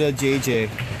to JJ.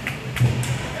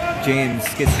 James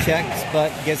gets checked,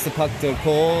 but gets the puck to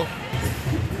Cole.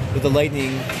 With the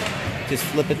Lightning, just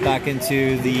flip it back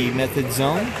into the method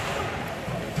zone.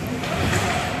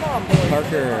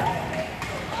 Parker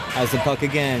has the puck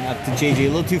again, up to JJ. A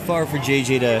little too far for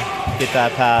JJ to get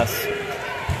that pass.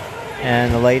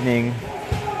 And the Lightning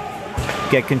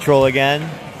get control again.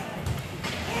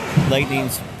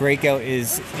 Lightning's breakout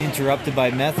is interrupted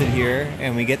by Method here,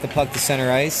 and we get the puck to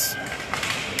center ice.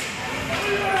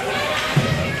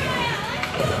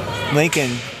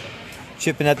 Lincoln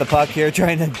chipping at the puck here,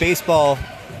 trying to baseball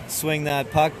swing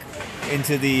that puck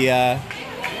into the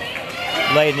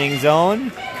Lightning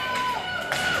zone.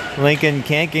 Lincoln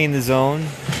can't gain the zone.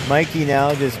 Mikey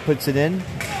now just puts it in.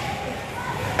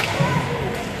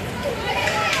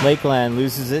 Lakeland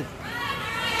loses it.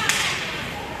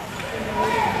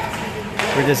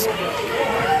 We're just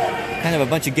kind of a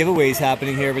bunch of giveaways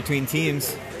happening here between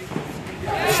teams.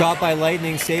 Shot by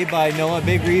Lightning, saved by Noah,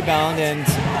 big rebound, and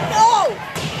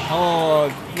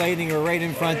oh, Lightning are right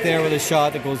in front there with a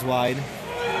shot that goes wide.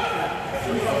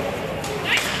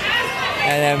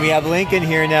 And then we have Lincoln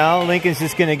here now. Lincoln's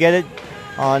just going to get it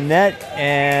on net,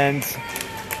 and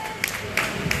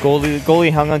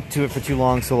goalie hung on to it for too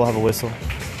long, so we'll have a whistle.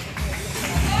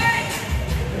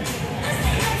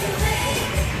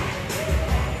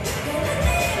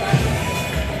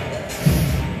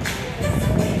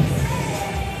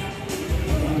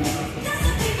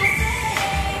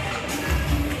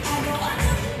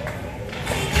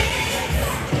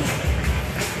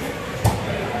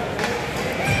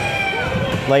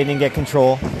 Lightning get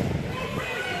control.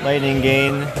 Lightning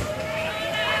gain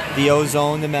the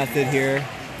O-zone, the Method here.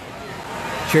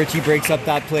 Churchy breaks up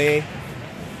that play.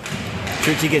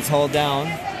 Churchy gets hauled down.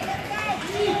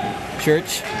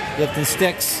 Church lifting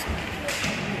sticks,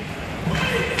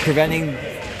 preventing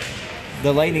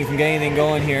the Lightning from getting anything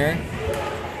going here.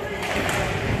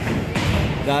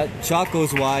 That shot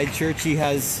goes wide. Churchy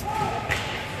has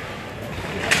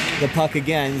the puck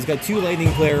again. He's got 2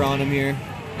 Lightning player on him here.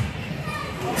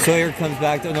 Sawyer comes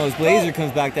back, no, his Blazer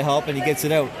comes back to help, and he gets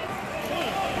it out.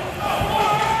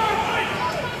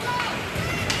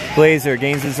 Blazer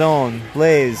gains his zone.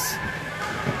 Blaze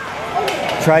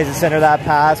tries to center that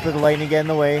pass, but the Lightning get in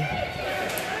the way.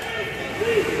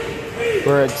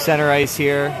 We're at center ice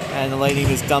here, and the Lightning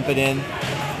just dump it in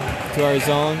to our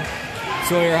zone.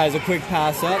 Sawyer has a quick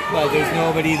pass up, but there's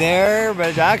nobody there.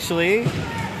 But actually,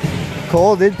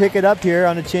 Cole did pick it up here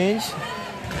on a change.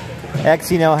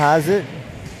 Exy now has it.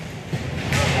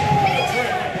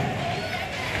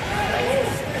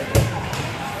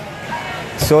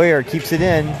 Sawyer keeps it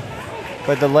in,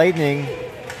 but the Lightning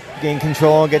gain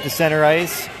control and get to center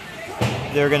ice.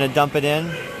 They're going to dump it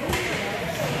in.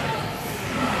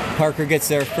 Parker gets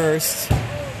there first.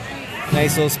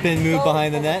 Nice little spin move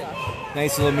behind the net.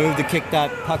 Nice little move to kick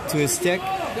that puck to his stick.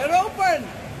 Get open!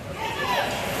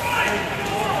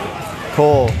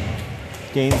 Cole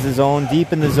gains the zone,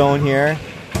 deep in the zone here.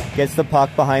 Gets the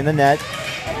puck behind the net.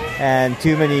 And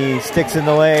too many sticks in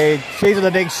the way. Chase with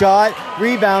a big shot.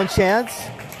 Rebound chance.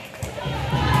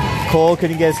 Cole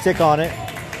couldn't get a stick on it.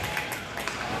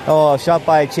 Oh, shot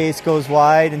by Chase goes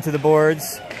wide into the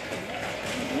boards.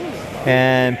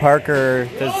 And Parker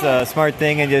does a smart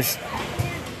thing and just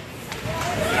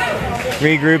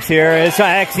regroups here. It's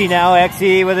Exy now.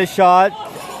 Exy with a shot.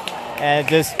 And it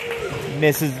just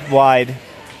misses wide.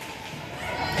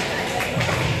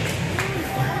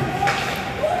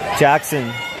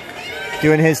 Jackson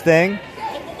doing his thing.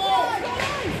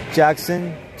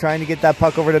 Jackson trying to get that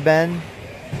puck over to Ben.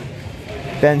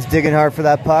 Ben's digging hard for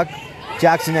that puck.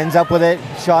 Jackson ends up with it.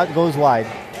 Shot goes wide.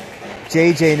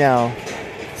 JJ now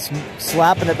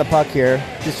slapping at the puck here.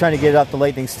 Just trying to get it off the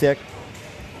Lightning stick.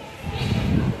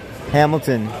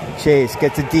 Hamilton, Chase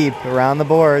gets it deep around the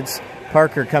boards.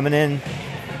 Parker coming in.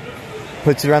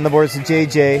 Puts it around the boards to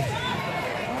JJ.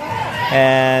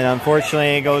 And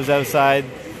unfortunately it goes outside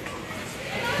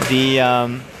the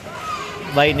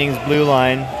Lightning's blue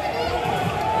line.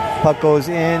 Puck goes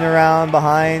in around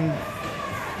behind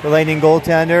the Lightning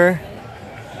goaltender.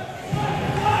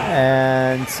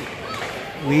 And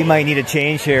we might need a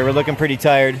change here. We're looking pretty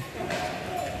tired.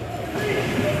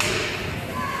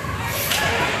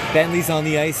 Bentley's on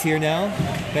the ice here now.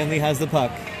 Bentley has the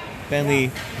puck.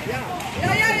 Bentley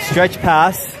stretch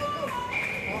pass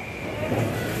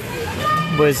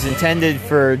was intended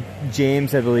for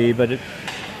James, I believe, but it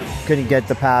couldn't get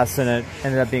the pass and it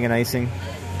ended up being an icing.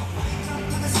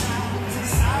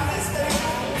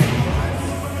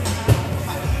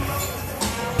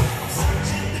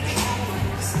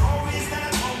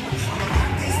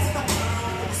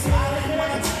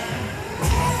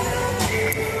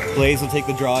 Blaze will take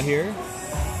the draw here.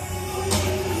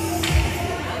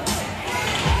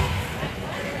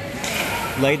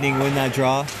 Lightning win that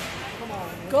draw.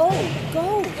 Go,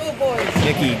 go, go, boys.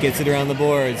 Nicky gets it around the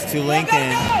boards to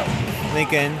Lincoln.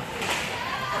 Lincoln.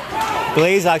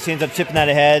 Blaze actually ends up chipping that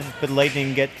ahead, but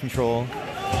Lightning get control.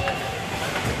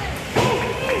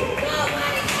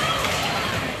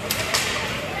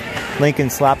 Lincoln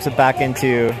slaps it back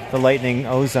into the Lightning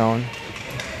O-zone.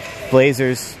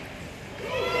 Blazers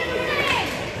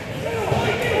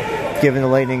giving the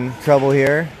Lightning trouble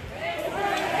here.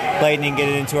 Lightning get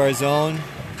it into our zone.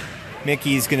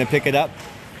 Mickey's gonna pick it up.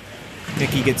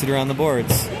 Mickey gets it around the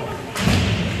boards.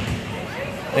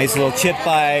 Nice little chip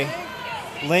by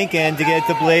Lincoln to get it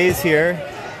to Blaze here.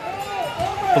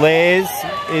 Blaze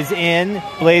is in.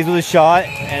 Blaze with a shot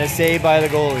and a save by the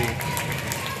goalie.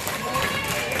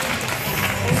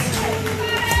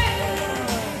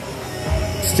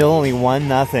 Still only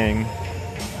 1-0.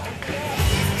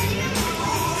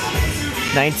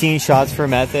 19 shots for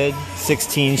Method,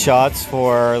 16 shots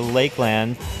for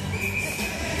Lakeland.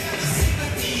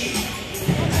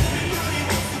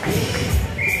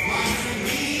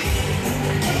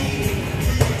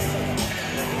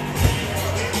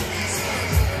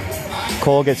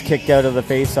 Cole gets kicked out of the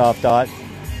face-off dot.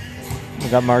 We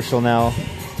got Marshall now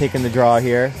taking the draw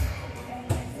here.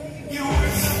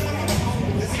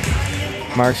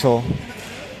 Marshall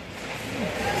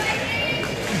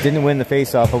didn't win the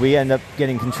face-off, but we end up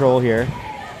getting control here.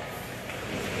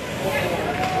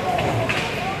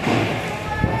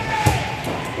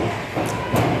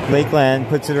 Lakeland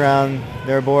puts it around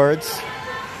their boards.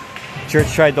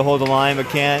 Church tried to hold the line but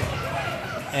can't.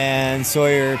 And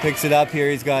Sawyer picks it up here.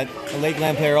 He's got a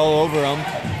Lakeland player all over him.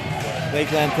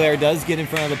 Lakeland player does get in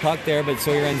front of the puck there, but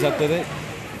Sawyer ends up with it.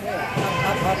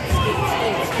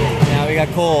 Now we got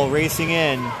Cole racing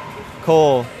in.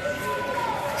 Cole,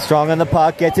 strong on the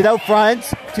puck, gets it out front.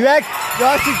 To X,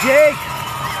 that was to Jake.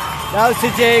 That was to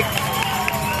Jake.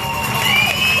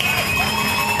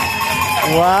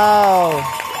 Wow.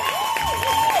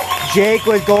 Jake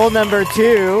with goal number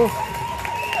 2.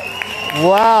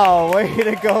 Wow, way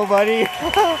to go, buddy.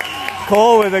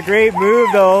 Cole with a great move,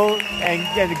 though,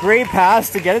 and a great pass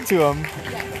to get it to him.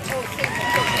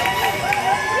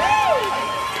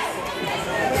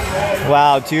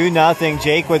 Wow, 2-0.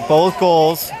 Jake with both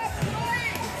goals.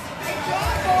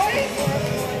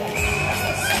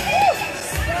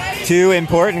 Two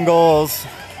important goals.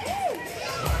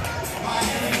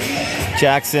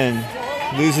 Jackson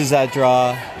loses that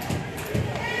draw.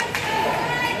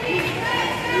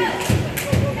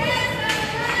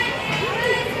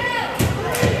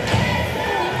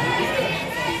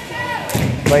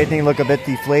 Lightning look a bit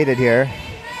deflated here.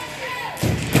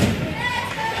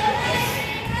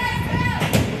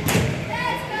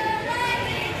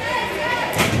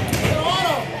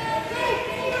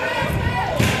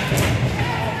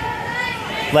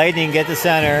 Lightning get to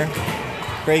center.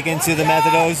 Break into the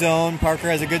Method O-zone. Parker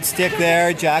has a good stick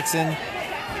there. Jackson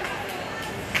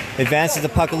advances the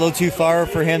puck a little too far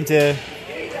for him to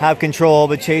have control,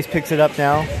 but Chase picks it up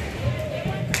now.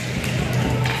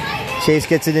 Chase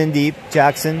gets it in deep.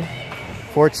 Jackson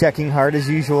Checking hard as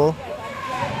usual.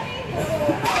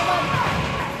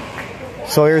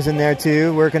 Sawyer's in there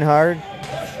too, working hard.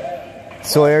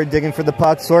 Sawyer digging for the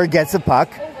puck. Sawyer gets the puck.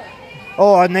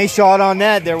 Oh, a nice shot on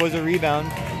net. There was a rebound.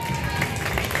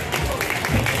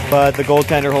 But the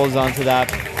goaltender holds on to that.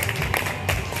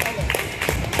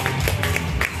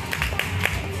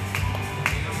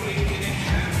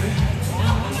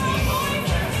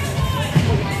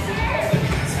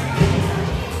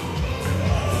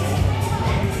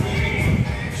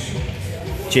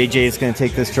 JJ is going to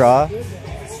take this draw.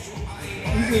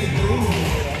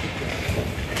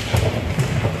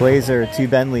 Blazer to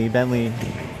Bentley. Bentley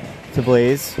to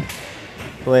Blaze.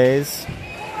 Blaze.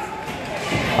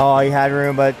 Oh, he had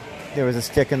room, but there was a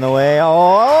stick in the way.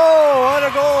 Oh, what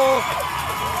a goal!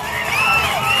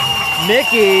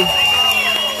 Mickey.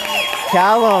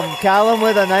 Callum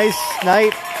with a nice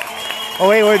snipe. Oh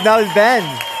wait, that was Ben.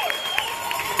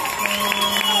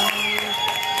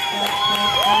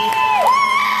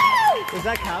 Was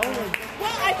that Callum?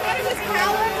 Well, I thought it was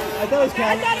Callum. I thought it was Callum.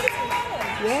 I thought it was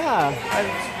Callum. Yeah.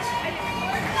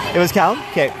 It was Callum?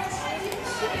 Okay.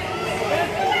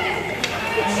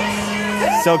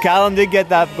 So Callum did get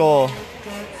that goal.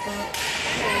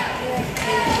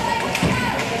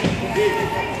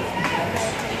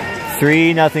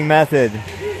 Three, 0 Method.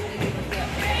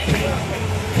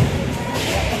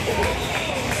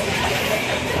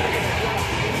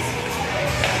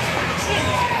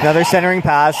 Another centering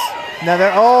pass.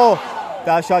 Another, oh,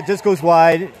 that shot just goes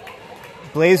wide.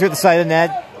 Blazer at the side of the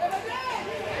net.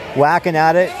 Whacking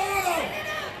at it.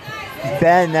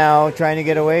 Ben now trying to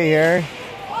get away here.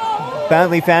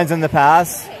 Bentley fans on the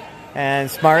pass. And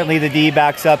smartly the D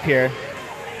backs up here.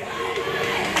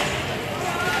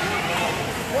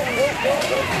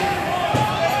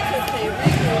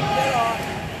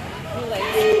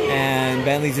 And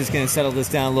Bentley's just going to settle this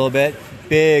down a little bit.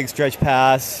 Big stretch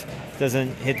pass.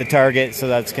 Doesn't hit the target, so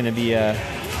that's going to be an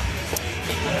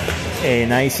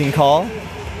icing call.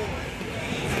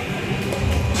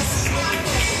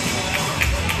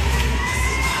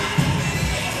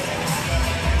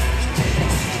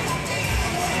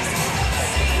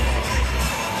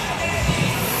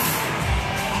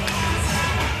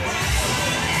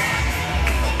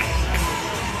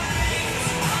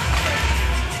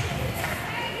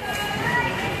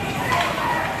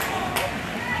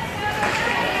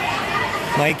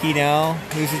 Mikey now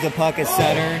loses the puck at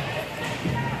center.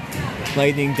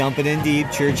 Lightning dump it in deep.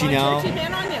 Churchy now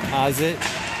has it.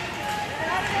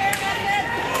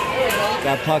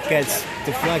 That puck gets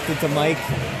deflected to Mike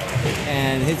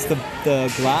and hits the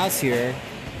glass here.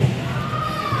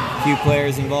 A few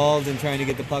players involved in trying to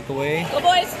get the puck away. Go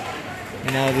boys!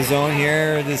 And out of the zone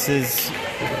here, this is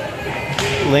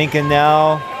Lincoln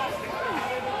now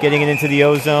getting it into the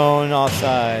O zone,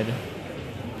 offside.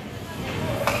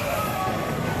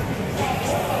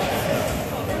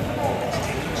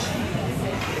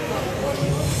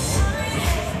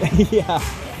 Yeah.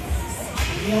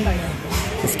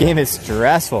 This game is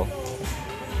stressful.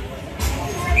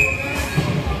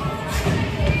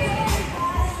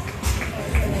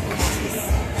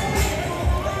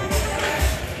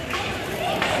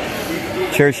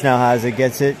 Church now has it,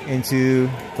 gets it into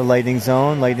the Lightning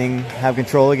zone. Lightning have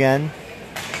control again.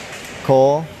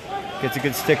 Cole gets a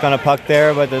good stick on a puck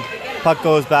there, but the puck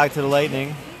goes back to the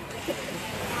Lightning.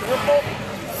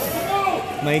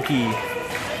 Mikey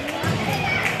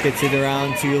gets it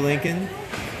around to Lincoln.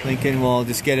 Lincoln will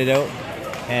just get it out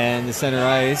and the center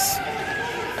ice.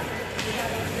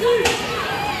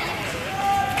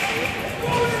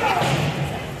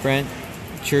 Brent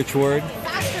Churchward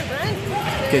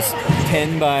gets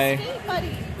pinned by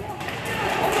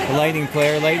the Lightning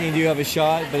player. Lightning do have a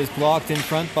shot, but it's blocked in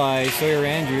front by Sawyer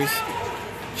Andrews.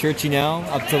 Churchy now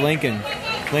up to Lincoln.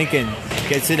 Lincoln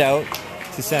gets it out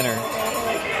to center.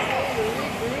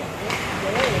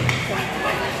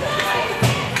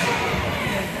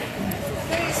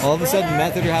 All of a sudden,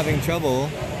 Method are having trouble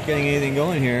getting anything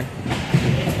going here.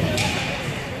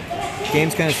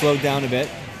 Game's kind of slowed down a bit.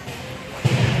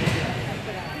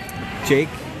 Jake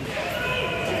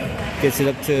gets it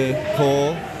up to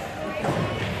Cole.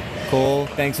 Cole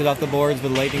banks it off the boards, but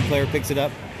the Lightning player picks it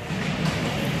up.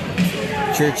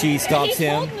 Churchy stops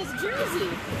him.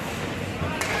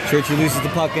 Churchy loses the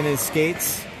puck in his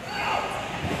skates.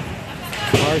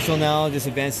 Marshall now just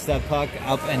advances that puck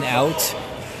up and out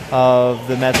of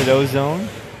the Method O zone.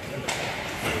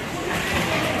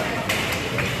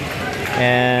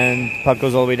 And puck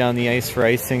goes all the way down the ice for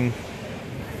icing.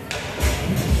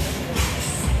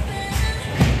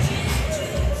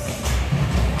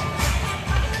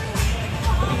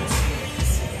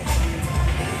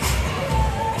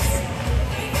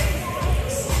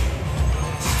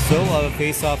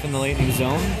 face-off in the Lightning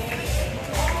zone.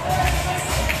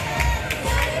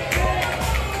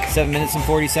 7 minutes and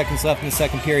 40 seconds left in the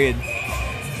second period.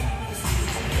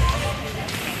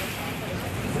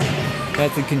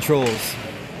 Method controls.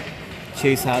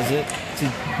 Chase has it to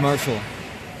Marshall.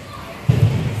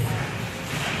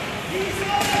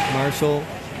 Marshall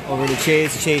over to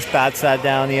Chase. Chase bats that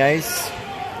down the ice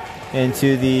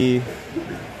into the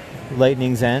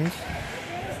Lightning's end.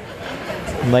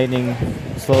 Lightning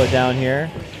slow it down here,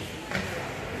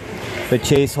 but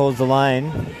Chase holds the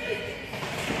line.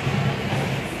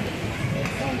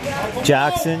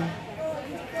 Jackson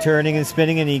turning and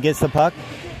spinning, and he gets the puck.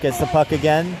 Gets the puck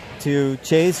again to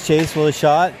Chase. Chase with a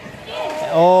shot.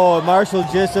 Oh, Marshall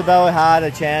just about had a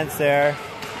chance there.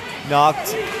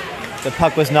 The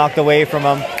puck was knocked away from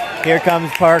him. Here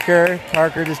comes Parker.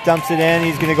 Parker just dumps it in.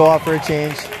 He's going to go off for a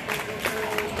change.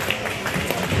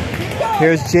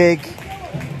 Here's Jake.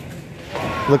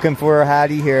 Looking for a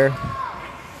Hattie here.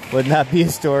 Wouldn't that be a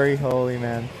story? Holy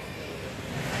man.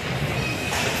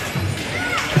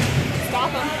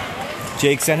 Stop him.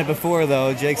 Jake sent it before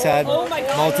though. Jake's had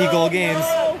multi-goal games.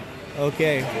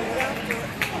 Okay.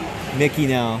 Mickey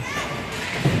now.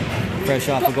 Fresh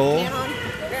off a goal.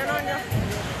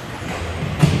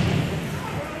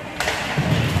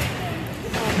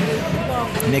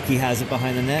 Mickey has it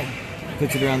behind the net.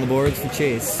 Puts it around the boards for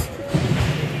Chase.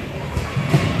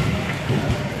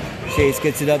 Chase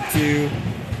gets it up to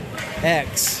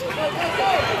X.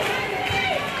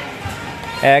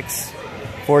 X.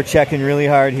 Forechecking really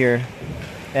hard here.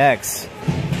 X.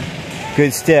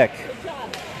 Good stick.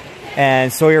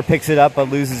 And Sawyer picks it up but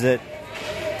loses it.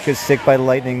 Good stick by the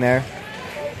Lightning there.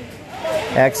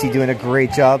 X, doing a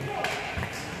great job.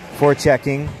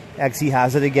 Forechecking. X, he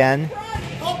has it again.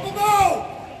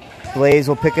 Blaze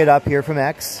will pick it up here from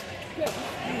X.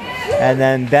 And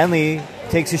then Bentley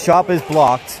takes a shot but is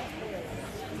blocked.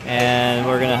 And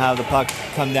we're going to have the puck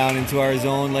come down into our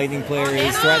zone. Lightning player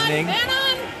is threatening.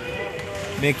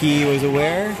 Mickey was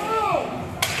aware.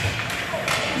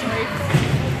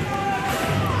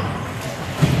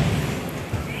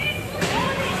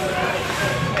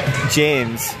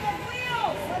 James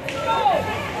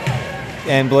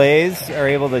and Blaze are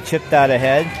able to chip that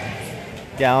ahead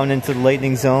down into the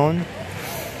Lightning zone.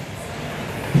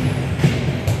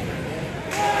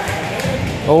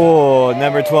 Oh,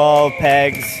 number 12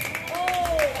 pegs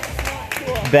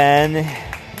Ben,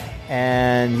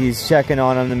 and he's checking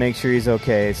on him to make sure he's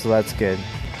okay, so that's good.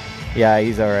 Yeah,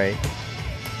 he's all right.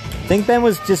 I think Ben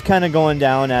was just kind of going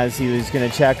down as he was going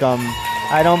to check him.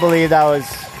 I don't believe that was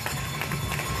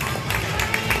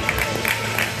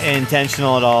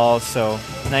intentional at all, so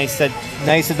nice that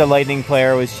the Lightning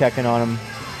player was checking on him.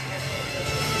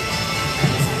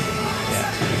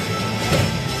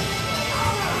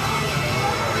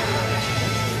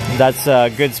 That's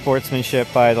good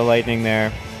sportsmanship by the Lightning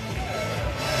there.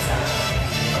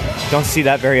 Don't see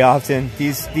that very often.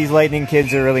 These Lightning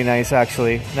kids are really nice,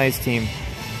 actually. Nice team.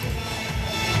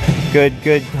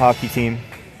 Good hockey team.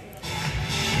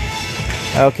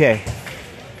 Okay.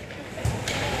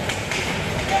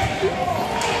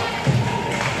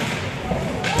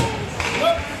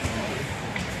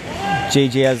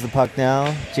 JJ has the puck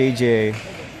now. JJ.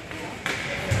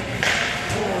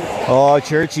 Oh,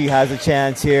 Churchy has a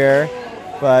chance here,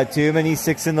 but too many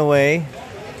six in the way.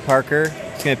 Parker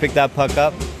is going to pick that puck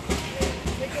up.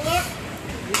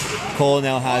 Cole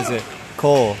now has it.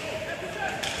 Cole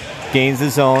gains the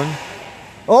zone.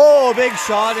 Oh, big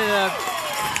shot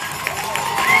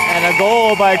and a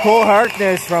goal by Cole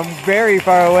Harkness from very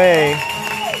far away.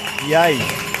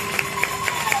 Yikes.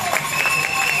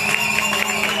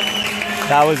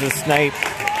 That was a snipe.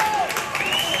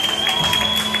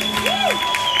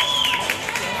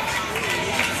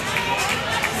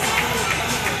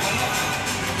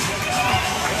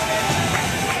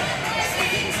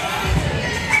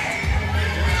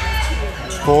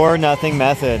 For nothing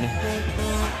method.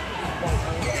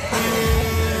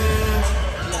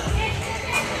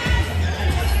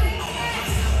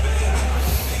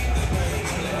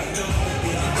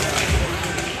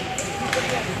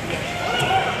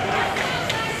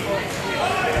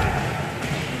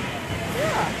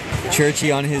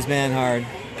 Churchy on his man hard.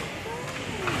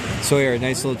 Sawyer,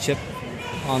 nice little chip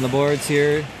on the boards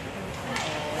here.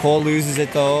 Cole loses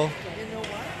it though.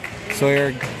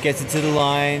 Sawyer gets it to the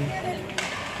line.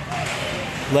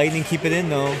 Lightning keep it in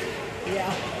though.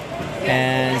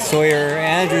 And Sawyer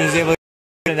Andrews is able to,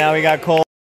 and now we got Cole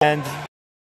and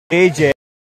AJ.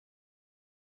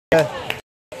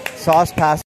 Sauce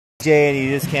pass AJ, and he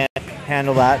just can't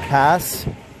handle that pass.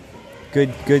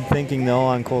 Good thinking though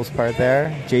on Cole's part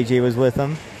there. JJ was with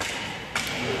him.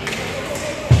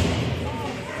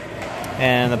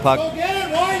 And the puck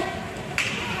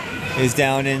is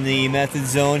down in the Method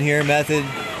zone here. Method,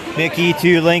 Mickey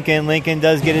to Lincoln. Lincoln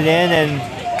does get it in, and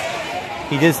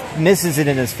he just misses it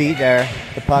in his feet there,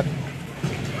 the puck.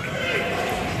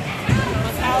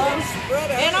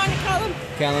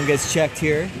 Callum gets checked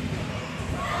here.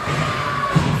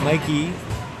 Mikey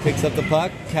picks up the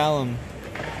puck. Callum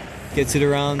gets it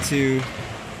around to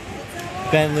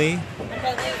Bentley.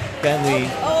 Bentley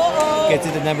gets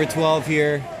it to number 12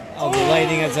 here. The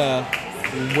Lightning has a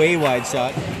way wide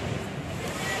shot.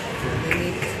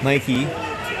 Mikey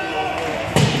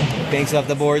banks off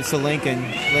the boards to Lincoln.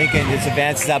 Lincoln just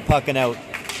advances that puck and out.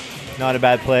 Not a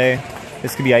bad play.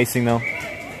 This could be icing though.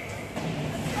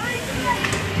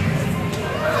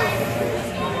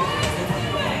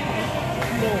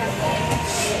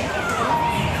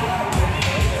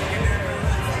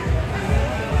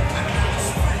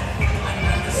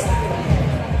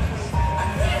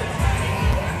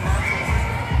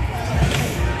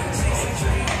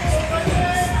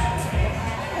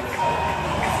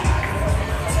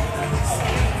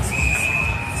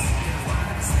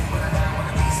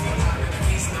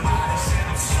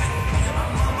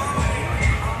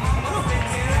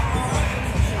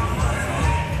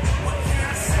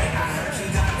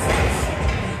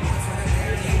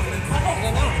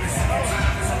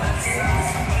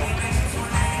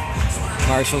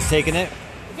 Marshall's taking it.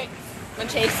 Okay, on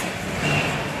Chase.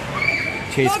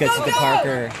 Chase gets it to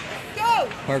Parker.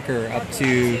 Parker up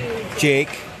to Jake.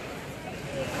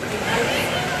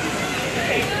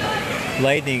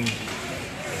 Lightning.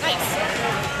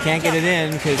 Nice. Can't get it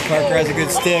in because Parker has a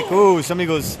good stick. Ooh, somebody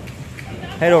goes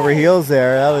head over heels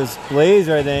there. That was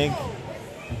Blazer, I think.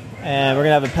 And we're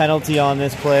going to have a penalty on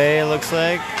this play, it looks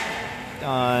like.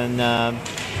 On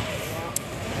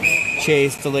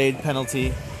Chase, delayed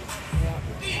penalty.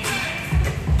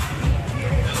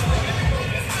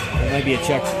 Might be a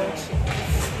check.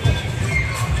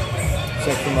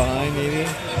 Check from behind, maybe.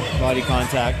 Body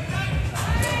contact.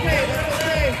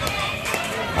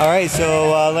 All right,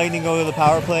 so Lightning go to the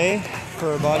power play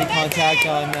for body contact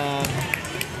on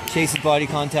Chase's body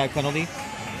contact penalty.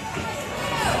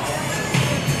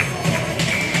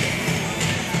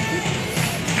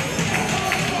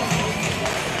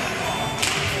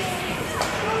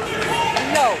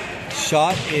 No.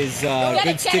 Shot is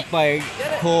good stick by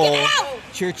Cole.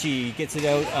 Churchy gets it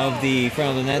out of the front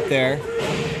of the net there.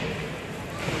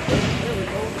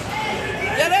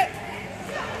 Get it!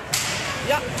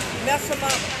 Yeah, mess him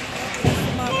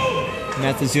up.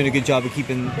 Meth is doing a good job of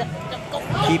keeping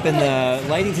the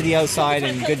Lightning to the outside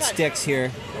and good sticks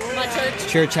here.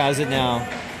 Church has it now.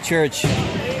 Church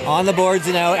on the boards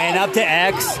and out and up to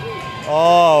X.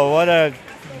 Oh,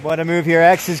 what a move here.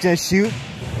 X is going to shoot,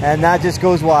 and that just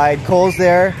goes wide. Cole's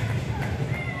there.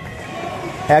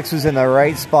 X was in the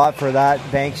right spot for that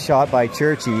bank shot by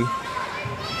Churchy.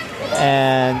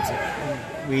 And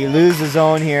we lose the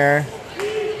zone here.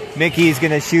 Mickey's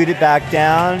going to shoot it back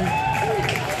down.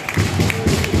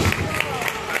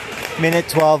 Minute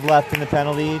 12 left in the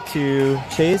penalty to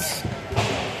Chase.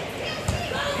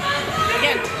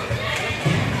 Again.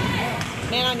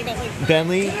 Man on your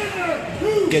Bentley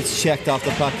gets checked off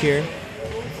the puck here.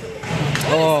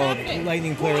 Oh,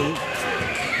 Lightning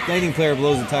player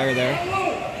blows the tire there.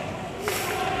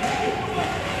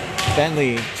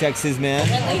 Bentley checks his man.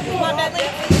 Bentley, come on, Bentley.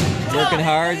 Working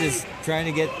hard, just trying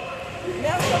to get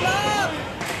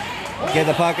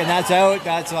the puck, and that's out.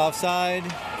 That's offside.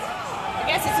 I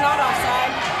guess it's not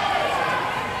offside.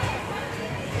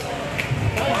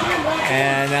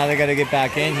 And now they got to get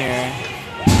back in here.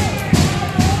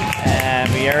 And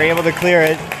we are able to clear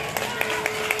it.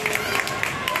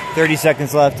 30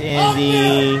 seconds left in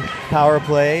the power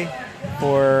play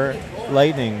for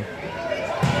Lightning.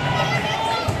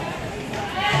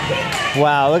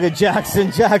 Wow, look at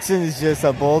Jackson. Jackson is just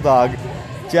a bulldog.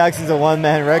 Jackson's a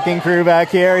one-man wrecking crew back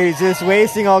here. He's just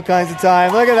wasting all kinds of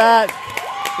time. Look at that.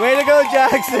 Way to go,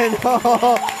 Jackson.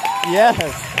 Oh, yes.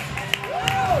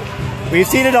 We've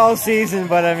seen it all season,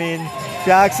 but I mean,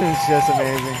 Jackson's just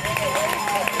amazing.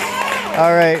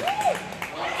 All right.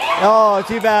 Oh,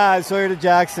 too bad. Sawyer to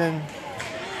Jackson.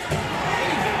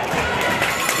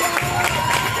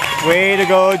 Way to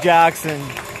go, Jackson.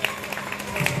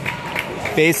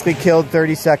 Basically killed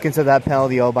 30 seconds of that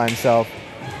penalty all by himself.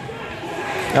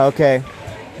 Okay.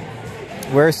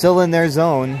 We're still in their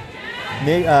zone.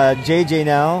 JJ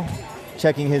now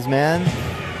checking his man.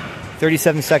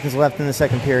 37 seconds left in the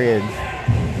second period.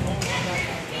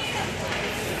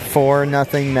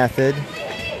 4-0 Method.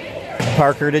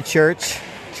 Parker to Church.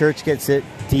 Church gets it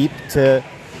deep to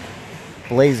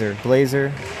Blazer.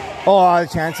 Blazer. Oh, a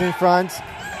chance in front.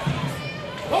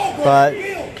 But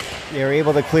They're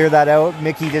able to clear that out.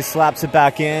 Mickey just slaps it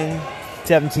back in.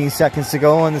 17 seconds to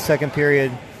go in the second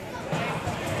period.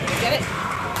 Get it.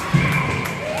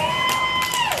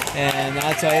 And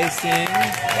that's icing.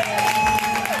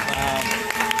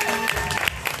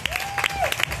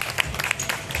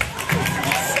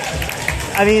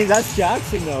 I mean, that's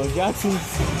Jackson though.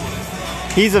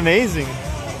 He's amazing.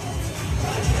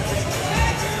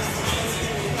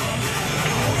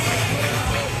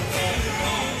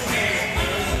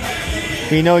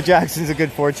 We know Jackson's a good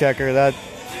forechecker.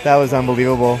 That was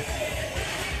unbelievable.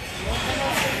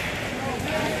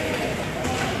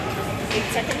 8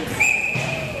 seconds.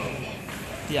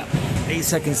 Yeah, 8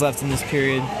 seconds left in this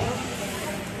period.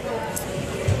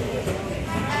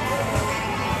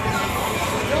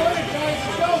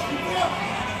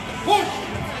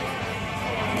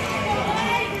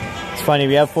 It's funny,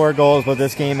 we have 4 goals, but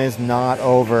this game is not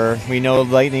over. We know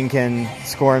Lightning can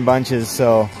score in bunches,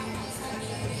 so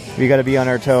we got to be on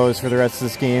our toes for the rest of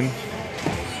this game.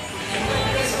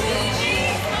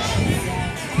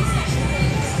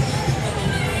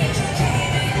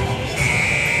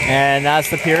 And that's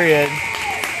the period.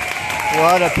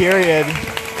 What a period.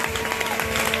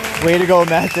 Way to go,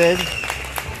 Method.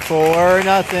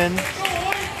 4-0.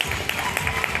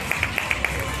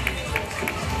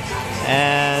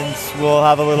 And we'll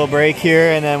have a little break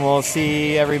here, and then we'll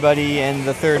see everybody in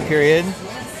the third period.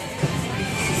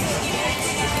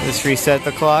 Just reset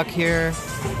the clock here.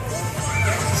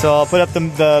 So I'll put up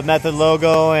the Method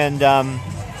logo, and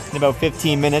in about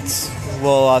 15 minutes,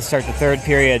 we'll start the third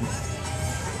period.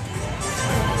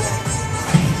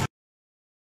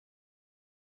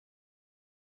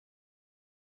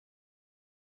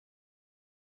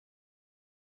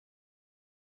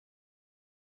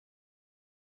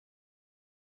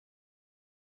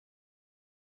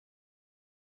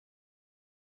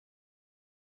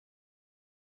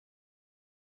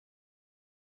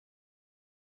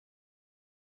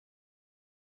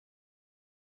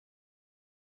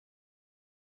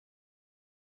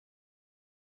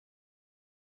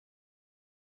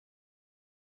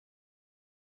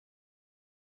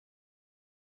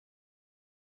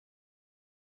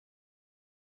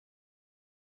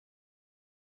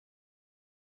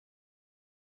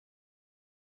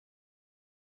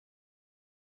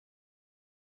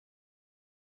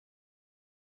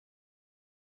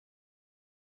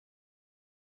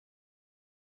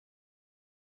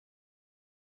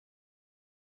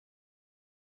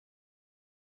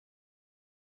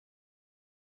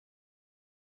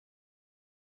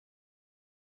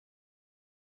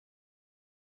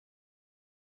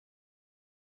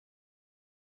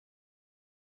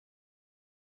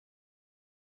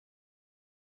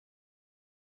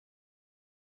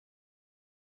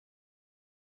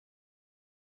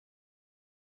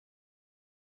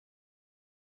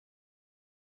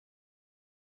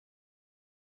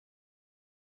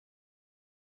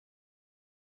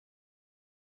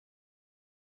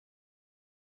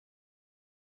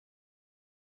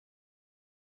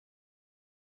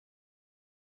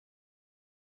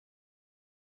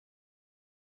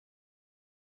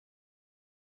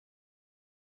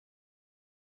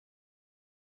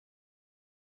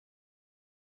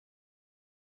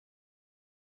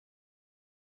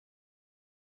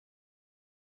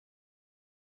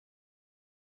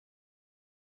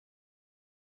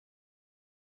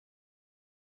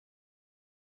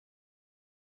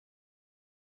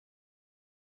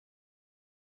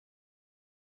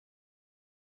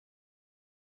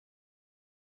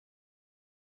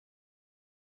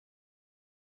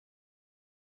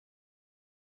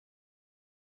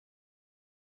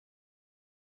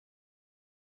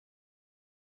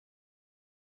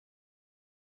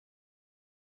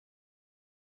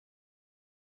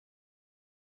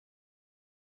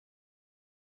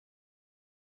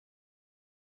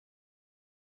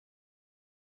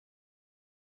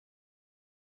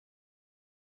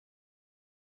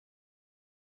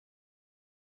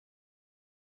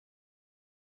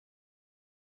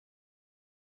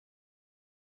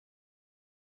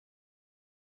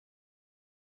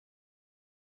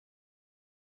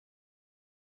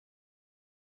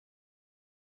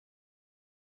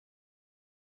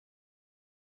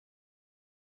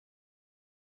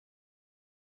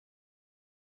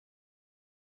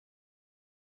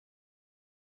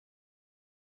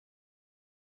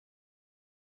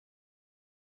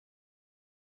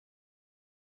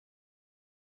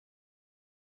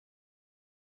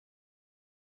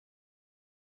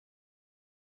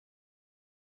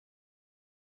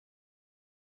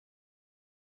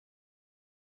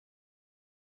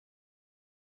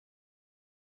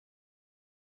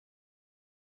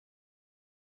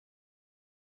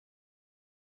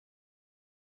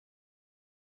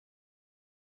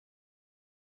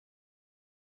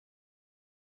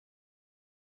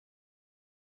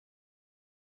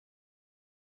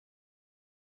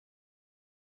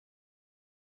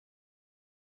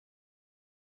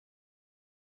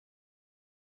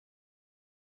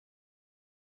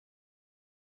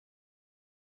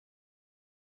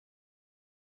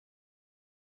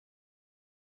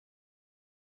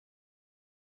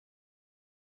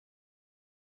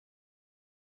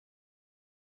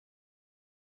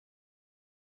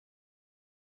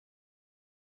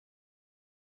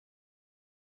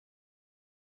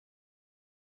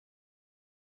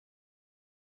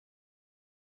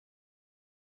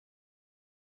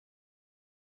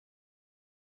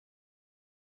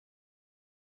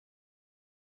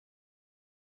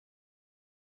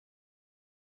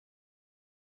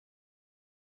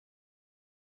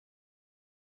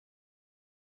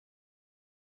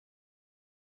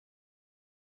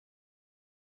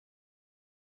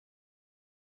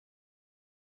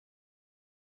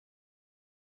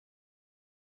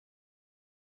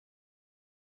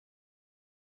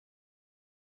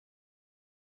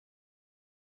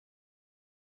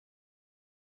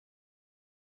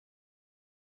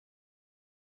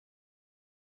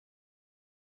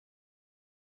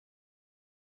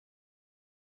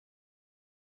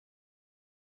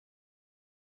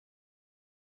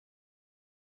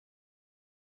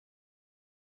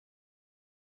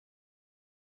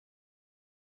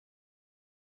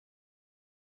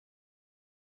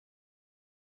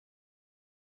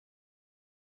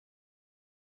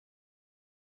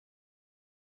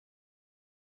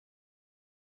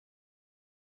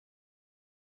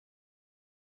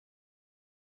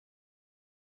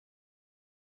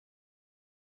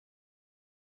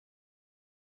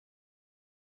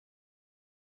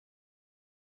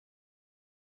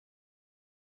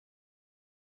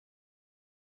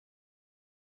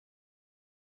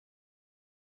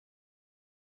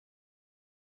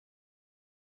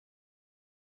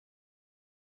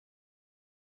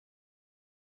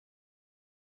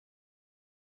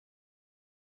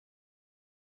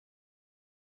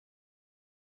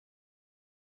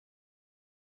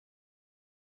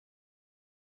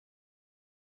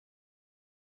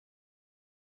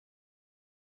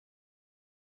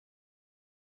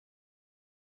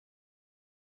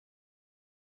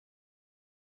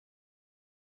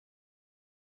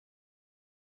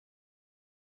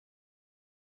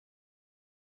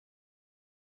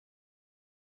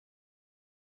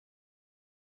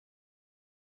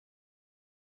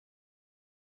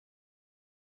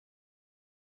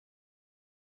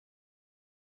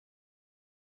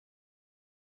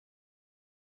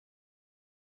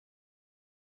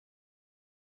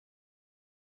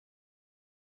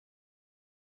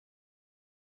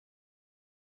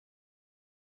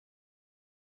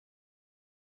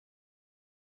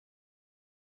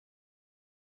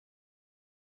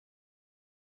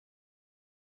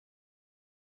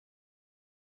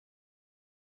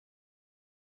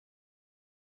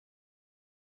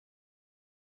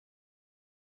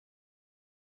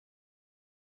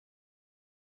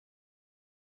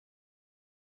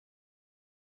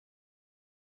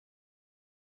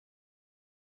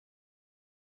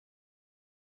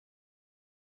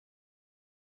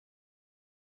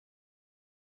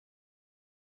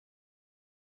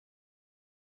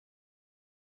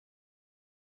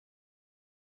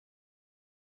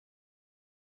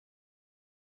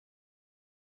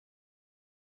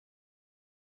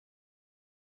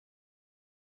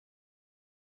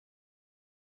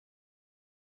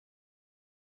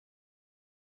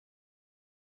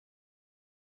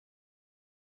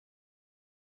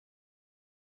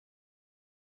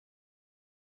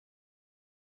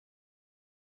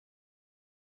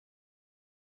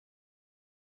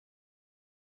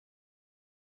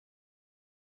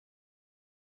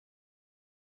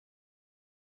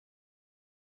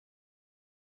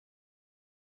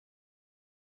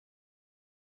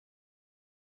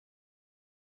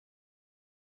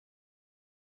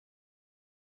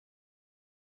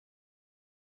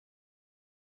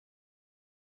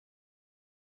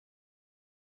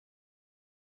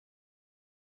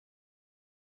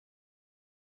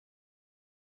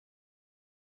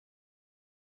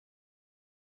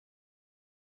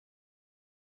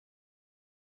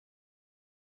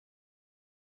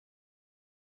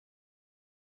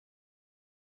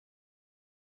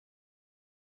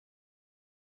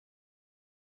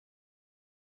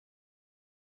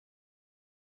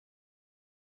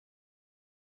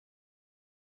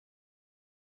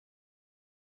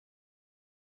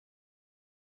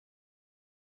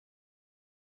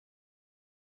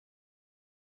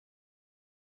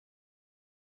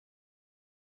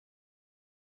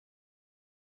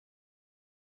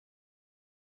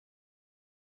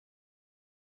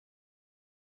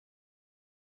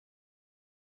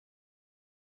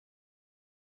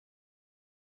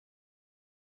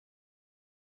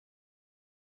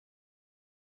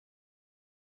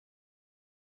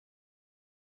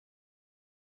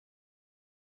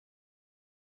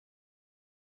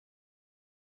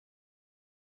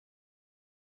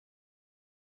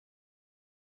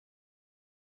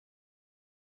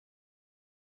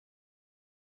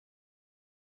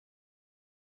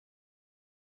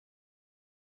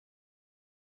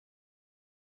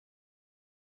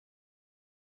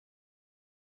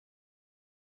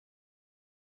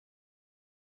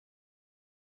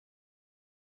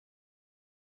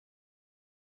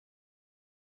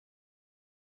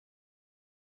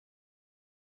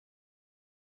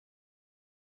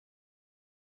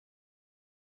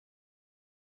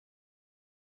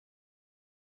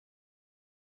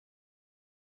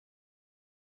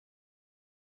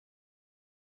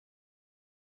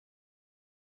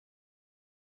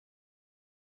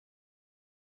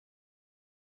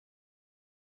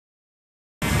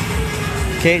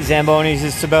 Okay, Zamboni's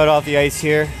just about off the ice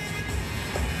here.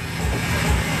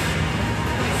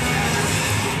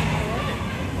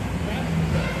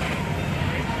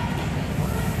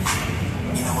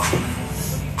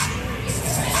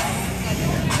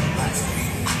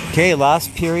 Okay,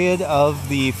 last period of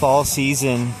the fall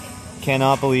season.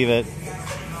 Cannot believe it.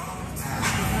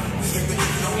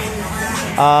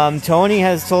 Tony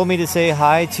has told me to say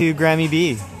hi to Grammy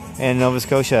B in Nova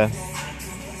Scotia.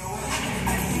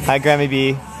 Hi, Grammy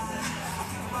B.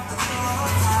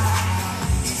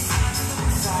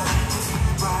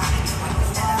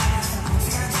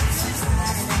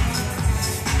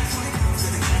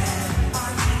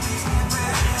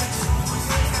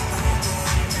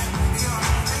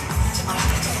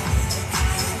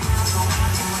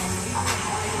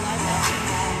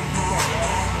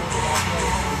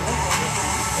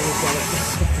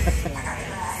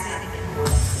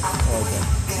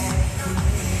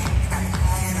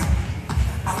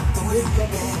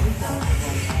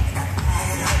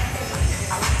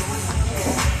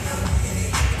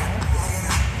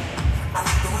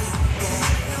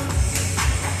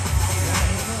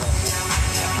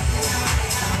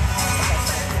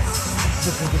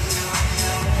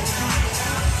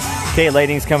 Okay,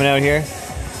 lighting's coming out here.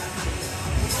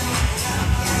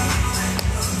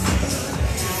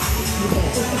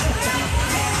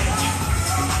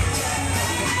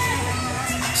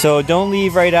 So don't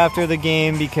leave right after the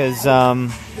game because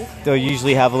they'll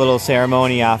usually have a little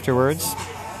ceremony afterwards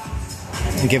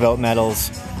and give out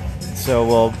medals.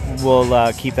 So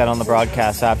we'll keep that on the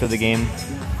broadcast after the game.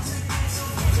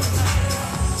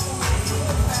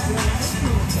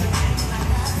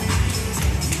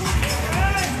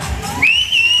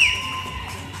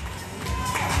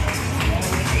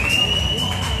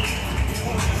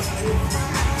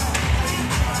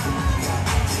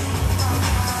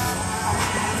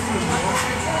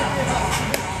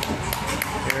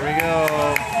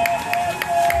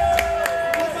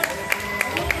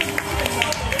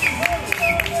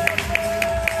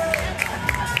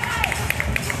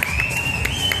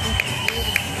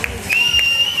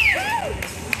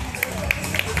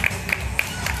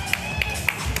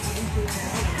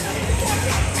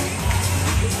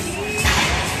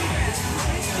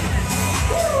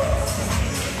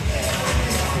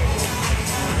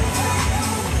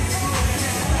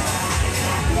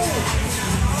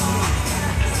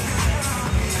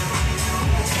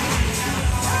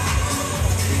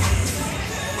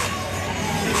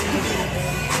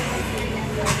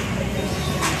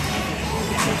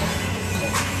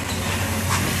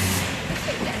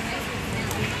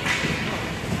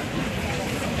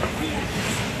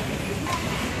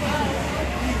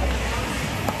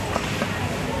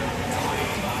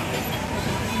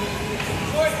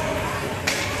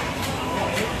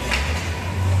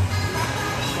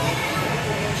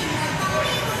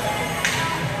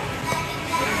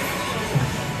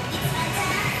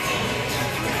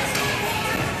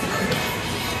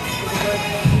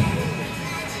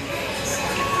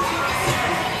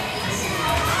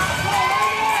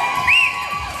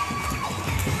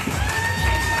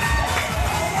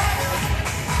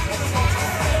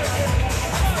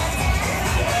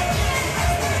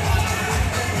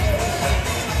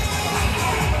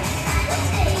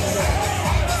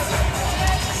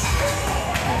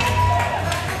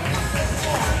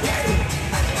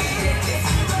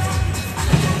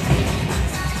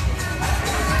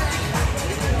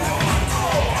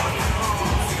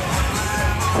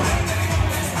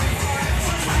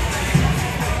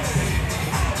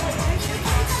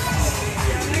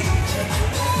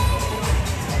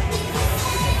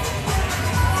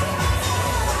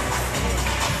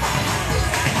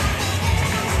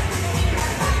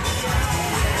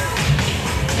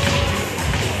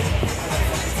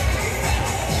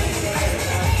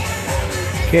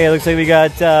 Okay, looks like we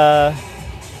got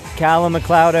Callum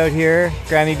McLeod out here,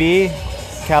 Grammy B.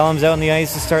 Callum's out on the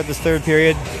ice to start this third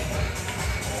period.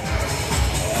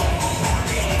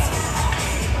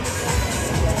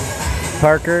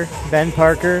 Parker, Ben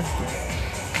Parker.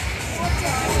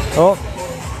 Oh,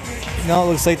 no, it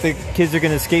looks like the kids are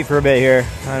going to skate for a bit here.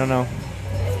 I don't know.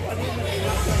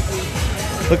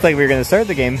 Looked like we were going to start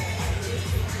the game.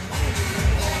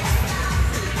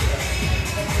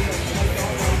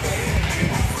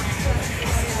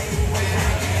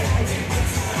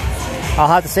 I'll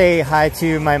have to say hi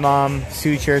to my mom,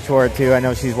 Sue Churchward, too. I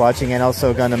know she's watching, and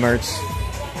also Gunda Merch.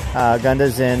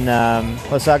 Gunda's in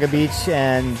Wasaga Beach,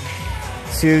 and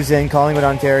Sue's in Collingwood,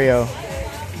 Ontario.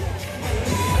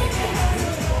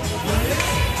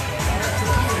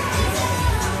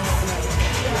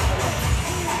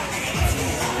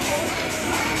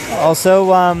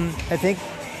 Also, I think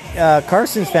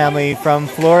Carson's family from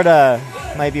Florida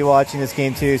might be watching this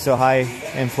game too, so hi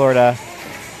in Florida.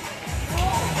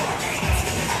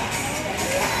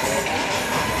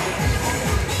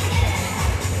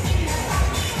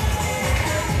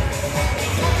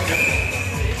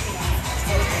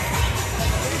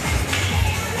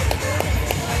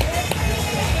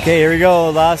 Okay, here we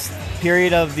go. Last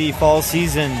period of the fall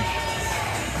season.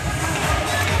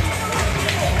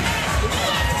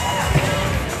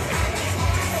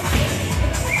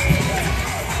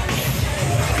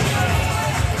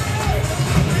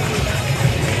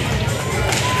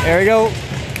 There we go.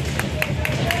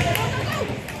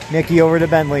 Mickey over to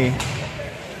Bentley.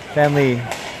 Bentley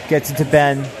gets it to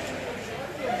Ben.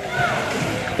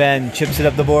 Ben chips it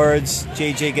up the boards.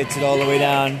 JJ gets it all the way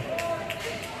down.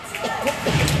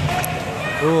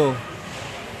 Ooh.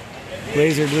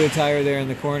 Blazer blew a tire there in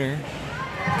the corner.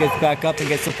 Gets back up and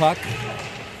gets the puck.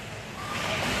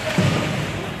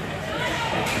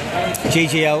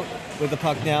 JJ out with the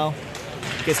puck now.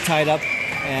 Gets tied up.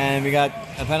 And we got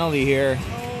a penalty here.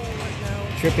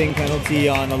 Tripping penalty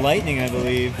on the Lightning, I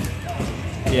believe.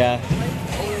 Yeah.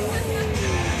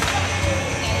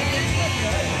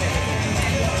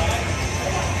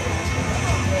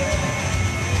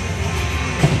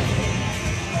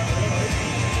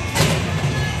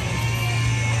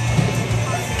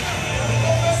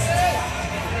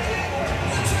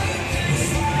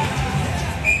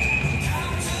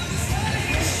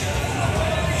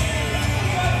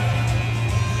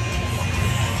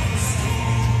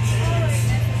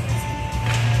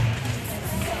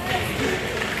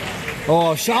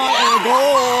 Oh, shot and a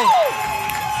goal!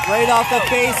 Right off the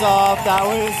face-off. That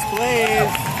was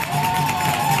Blaze.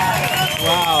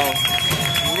 Wow.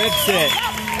 Rips it.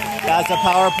 That's a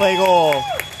power play goal.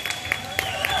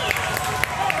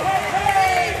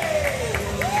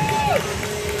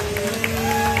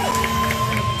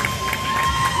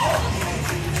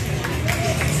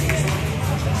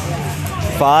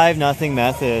 $5-0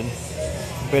 Method.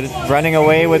 But it's running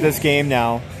away with this game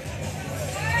now.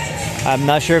 I'm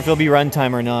not sure if it'll be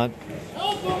runtime or not.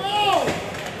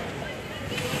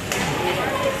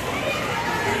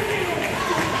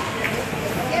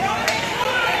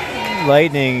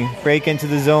 Lightning break into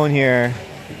the zone here.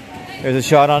 There's a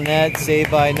shot on net,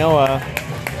 saved by Noah.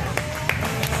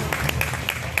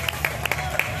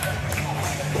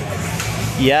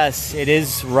 Yes, it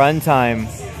is runtime.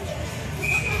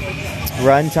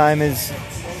 Runtime is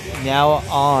now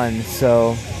on,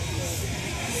 so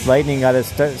Lightning got to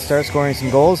start scoring some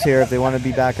goals here if they want to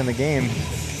be back in the game.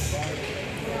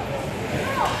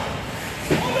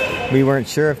 We weren't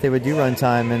sure if they would do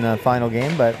runtime in the final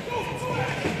game, but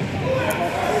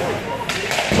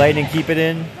Lightning keep it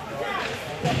in.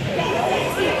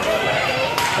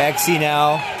 XC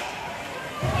now.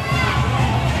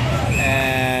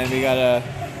 And we got a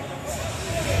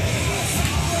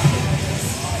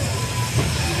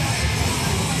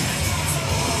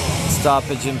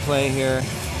stoppage in play here.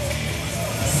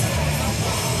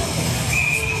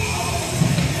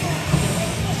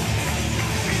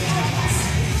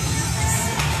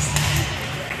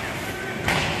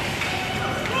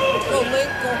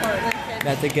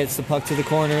 Method gets the puck to the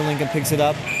corner. Lincoln picks it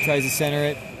up, tries to center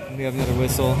it. We have another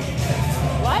whistle.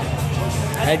 What?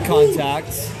 Head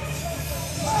contact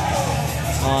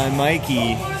on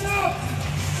Mikey.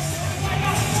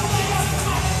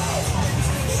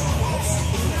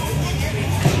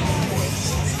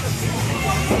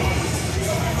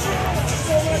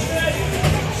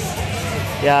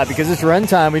 Yeah, because it's run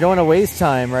time, we don't want to waste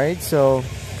time, right? So,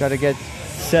 got to get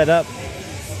set up.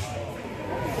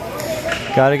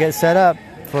 Got to get set up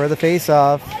for the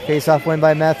face-off. Face-off win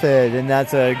by Method, and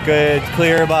that's a good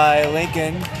clear by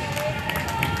Lincoln.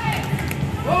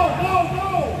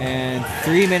 And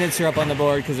 3 minutes are up on the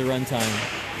board because of run time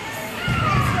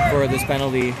for this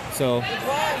penalty. So,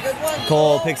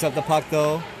 Cole picks up the puck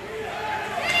though.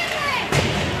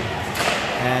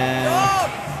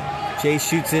 And Chase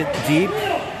shoots it deep.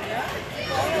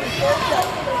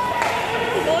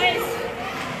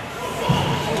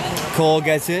 Cole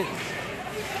gets it.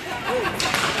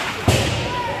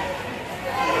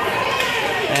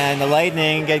 And the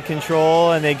Lightning get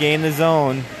control and they gain the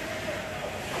zone.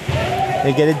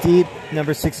 They get it deep,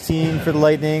 number 16 for the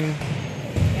Lightning.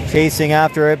 Chasing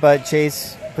after it, but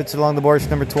Chase puts it along the boards,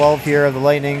 number 12 here of the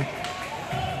Lightning.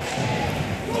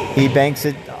 He banks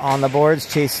it on the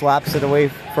boards. Chase slaps it away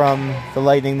from the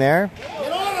Lightning there.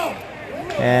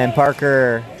 And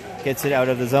Parker gets it out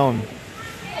of the zone.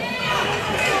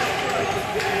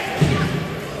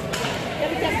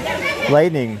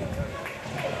 Lightning.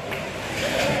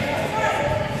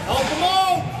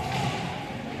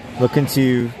 Looking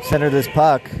to center this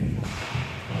puck.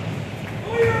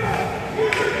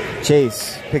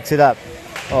 Chase picks it up.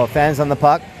 Oh, fans on the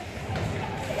puck.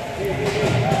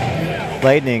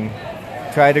 Lightning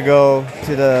try to go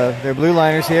to their blue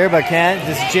liners here, but can't.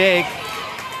 This is Jake.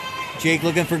 Jake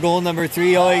looking for goal number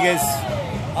 3. Oh, he gets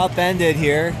upended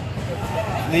here.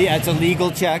 That's a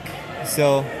legal check.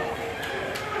 So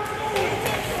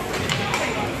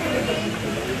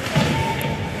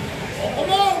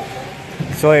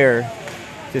Sawyer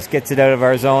just gets it out of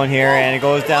our zone here, and it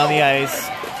goes down the ice.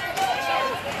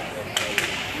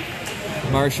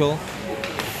 Marshall.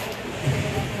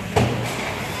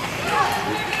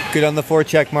 Good on the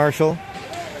forecheck, Marshall.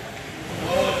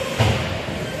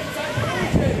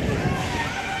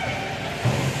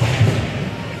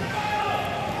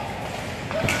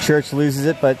 Church loses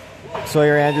it, but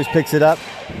Sawyer Andrews picks it up.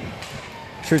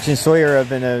 Church and Sawyer have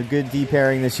been a good D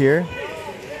pairing this year.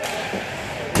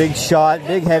 Big shot,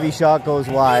 big heavy shot goes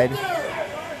wide.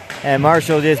 And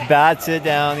Marshall just bats it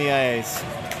down the ice.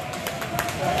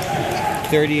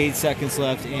 38 seconds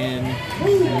left in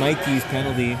Mikey's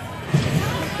penalty.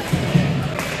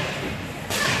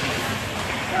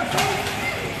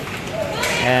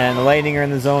 And the Lightning are in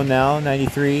the zone now.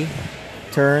 93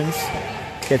 turns,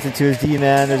 gets it to his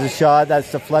D-man. There's a shot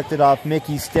that's deflected off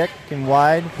Mickey's stick and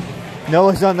wide.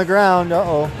 Noah's on the ground.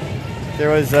 Uh-oh. There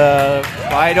was a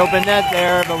wide open net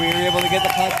there, but we were able to get the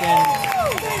puck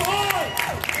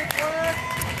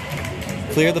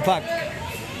in. Clear the puck.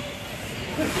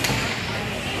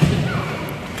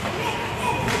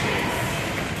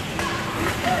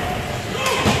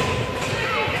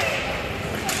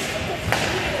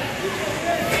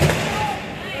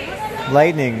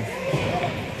 Lightning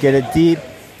get a deep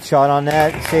shot on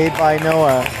net, saved by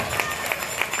Noah.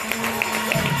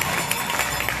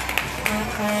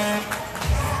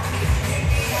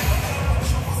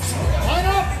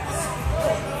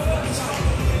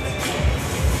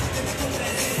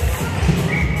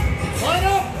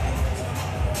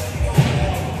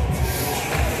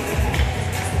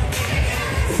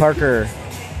 Parker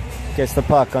gets the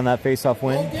puck on that face-off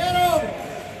win.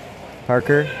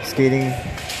 Parker skating,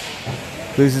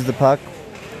 loses the puck,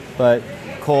 but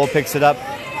Cole picks it up,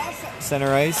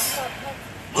 center ice.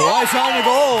 Kawhi shot on the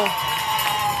goal.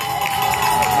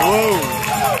 Whoa.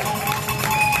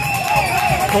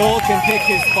 Cole can pick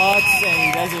his spots, and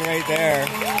he does it right there.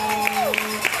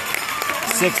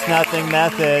 6-0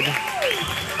 method.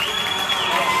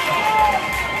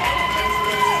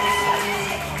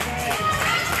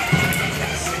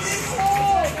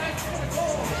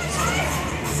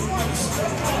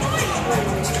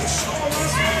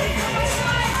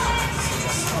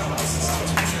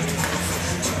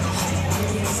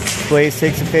 Blaze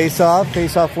takes a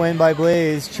face-off win by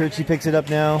Blaze. Churchy picks it up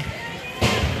now.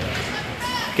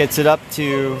 Gets it up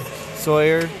to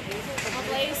Sawyer.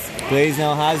 Blaze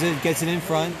now has it, gets it in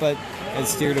front, but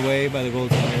it's steered away by the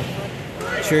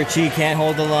goaltender. Churchy can't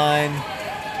hold the line.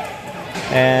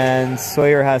 And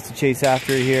Sawyer has to chase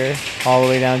after it here, all the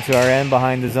way down to our end,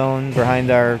 behind the zone, behind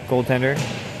our goaltender.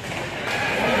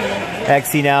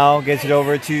 Exy now gets it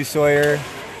over to Sawyer,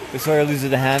 but Sawyer loses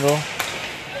the handle.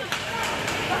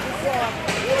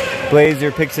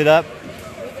 Blazer picks it up.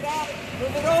 Move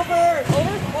it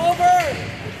over.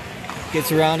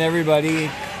 Gets around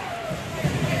everybody.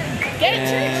 Get it,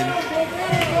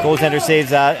 And goaltender saves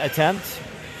that attempt.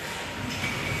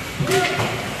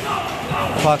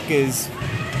 Puck is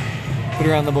put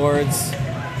around the boards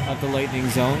at the Lightning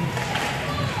zone.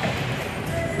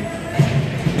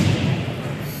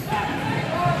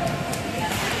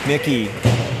 Mickey,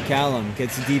 Callum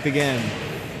gets it deep again.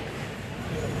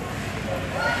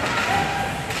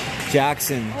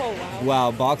 Jackson,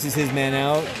 wow, boxes his man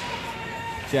out.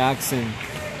 Jackson.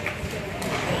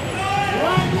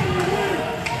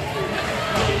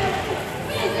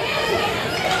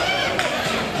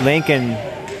 Lincoln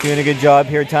doing a good job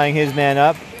here tying his man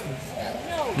up.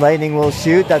 Lightning will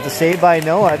shoot. That's a save by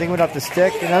Noah. I think it went off the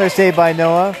stick. Another save by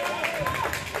Noah.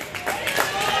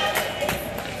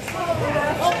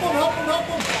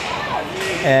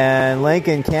 And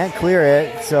Lincoln can't clear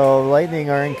it, so Lightning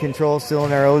are in control still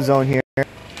in their O-zone here.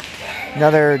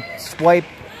 Another swipe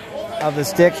of the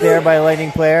stick there by a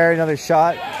Lightning player. Another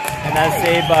shot, and that's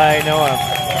saved by Noah.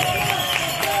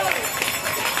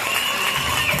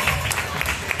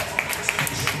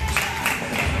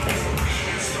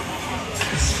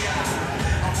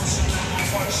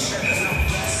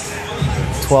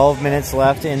 "12 minutes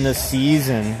left in the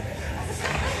season,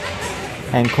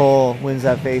 and Cole wins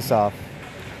that face-off.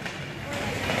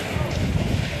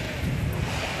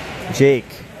 Jake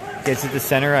gets it to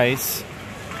center ice.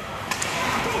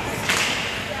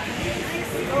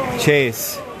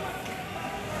 Chase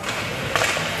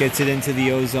gets it into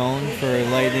the O zone for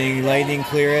Lightning. Lightning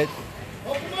clear it.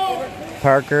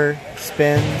 Parker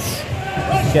spins,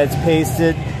 gets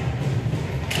pasted.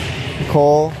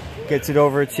 Cole gets it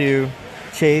over to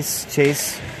Chase.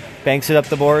 Chase banks it up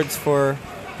the boards for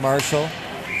Marshall.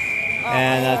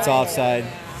 And that's offside.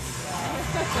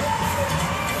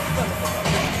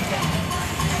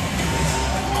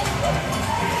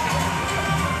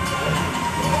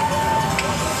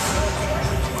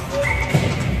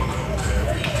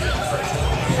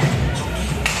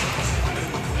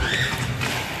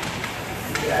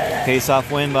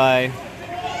 Face-off win by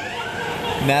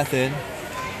Method.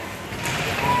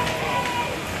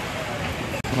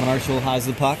 Marshall has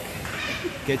the puck,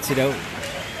 gets it out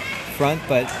front,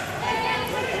 but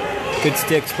good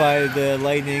sticks by the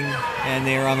Lightning, and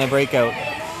they are on the breakout.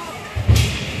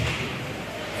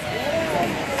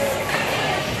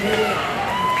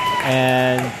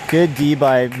 And good D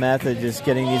by Method, just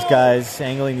getting these guys,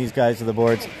 angling these guys to the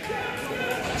boards.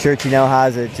 Churchy now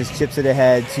has it, just chips it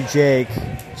ahead to Jake.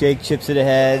 Jake chips it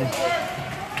ahead.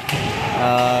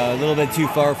 A little bit too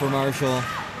far for Marshall.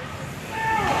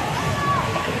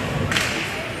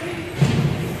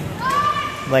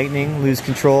 Lightning lose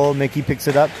control. Mickey picks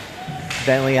it up.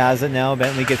 Bentley has it now.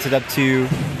 Bentley gets it up to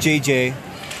JJ.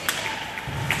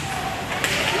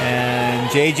 And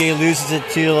JJ loses it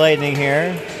to the Lightning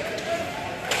here.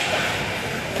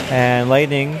 And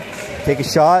Lightning take a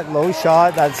shot, low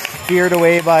shot. That's steered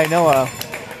away by Noah.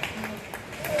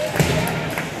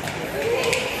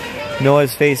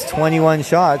 Noah's faced 21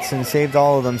 shots and saved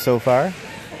all of them so far.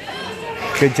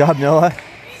 Good job, Noah.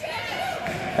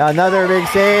 Another big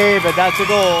save, but that's a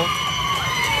goal.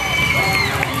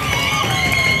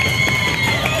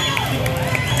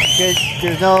 Good.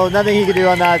 There's nothing he could do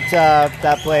on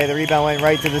that play. The rebound went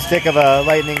right to the stick of a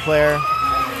Lightning player.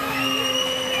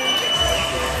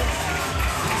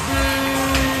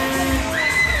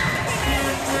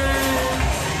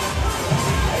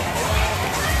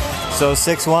 So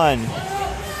 6-1.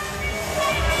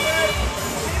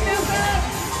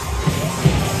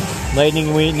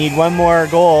 Lightning, we need one more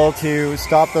goal to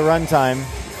stop the run time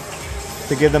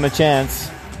to give them a chance.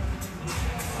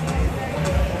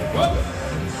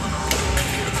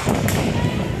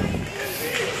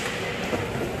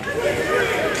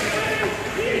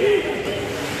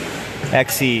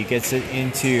 XE gets it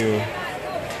into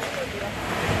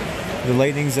the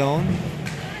Lightning zone.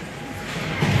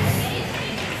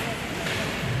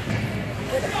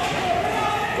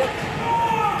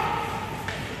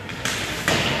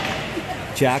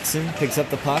 Jackson picks up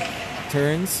the puck,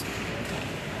 turns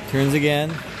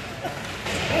again.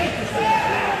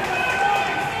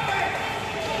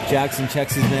 Jackson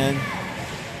checks his man.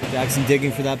 Jackson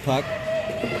digging for that puck.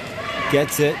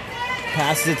 Gets it,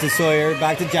 passes it to Sawyer,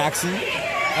 back to Jackson.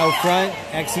 Out front,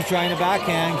 XE trying to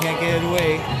backhand, can't get it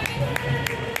away.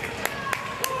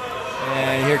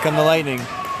 And here come the Lightning.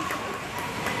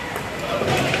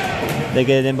 They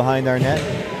get it in behind our net.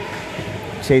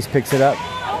 Chase picks it up.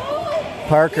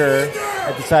 Parker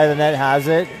at the side of the net has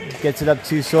it, gets it up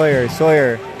to Sawyer.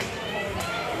 Sawyer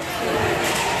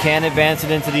can advance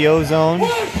it into the O zone.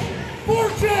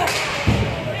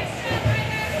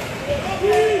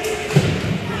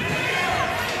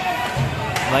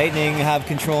 Lightning have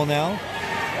control now.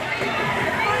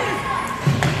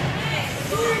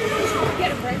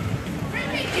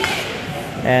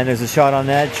 And there's a shot on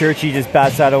that. Churchy just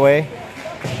bats that away.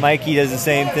 Mikey does the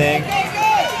same thing.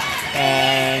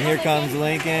 And here comes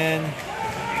Lincoln.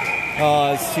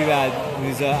 Oh, it's too bad. He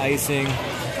was icing.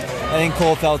 I think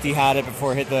Cole felt he had it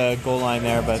before it hit the goal line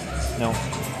there, but no.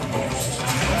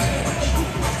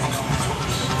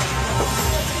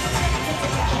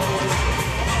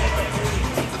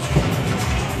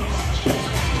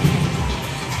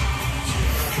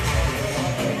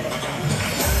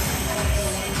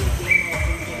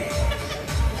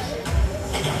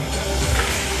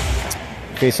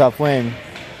 Face-off win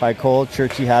by Cole.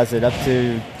 Churchy has it up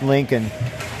to Lincoln.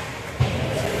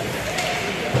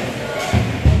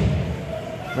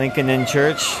 Lincoln and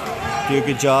Church do a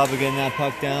good job of getting that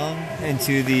puck down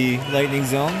into the Lightning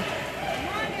zone.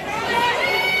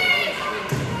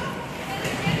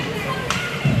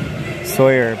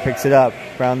 Sawyer picks it up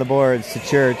around the boards to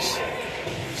Church.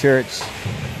 Church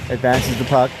advances the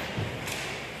puck,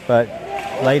 but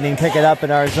Lightning pick it up in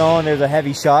our zone. There's a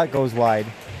heavy shot, goes wide.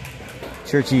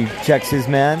 Churchy checks his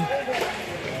man.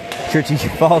 Churchy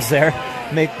falls there.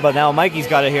 But now Mikey's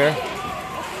got it here.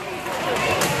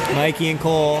 Mikey and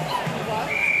Cole.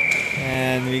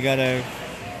 And we got a...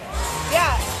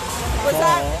 Yeah. Was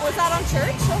that on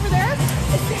Church over there?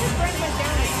 As soon as Brent went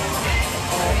down.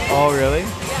 Oh, really?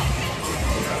 Yeah.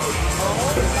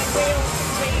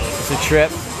 It's a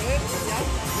trip.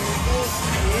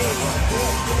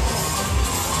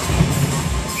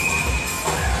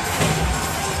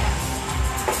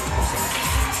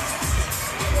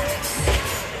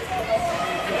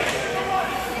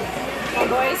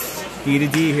 D to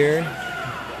D here.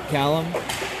 Callum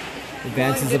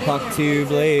advances the puck to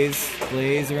Blaze.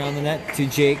 Blaze around the net to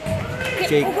Jake.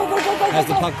 Jake has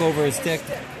the puck over his stick.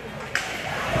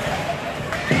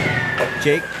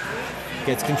 Jake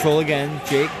gets control again.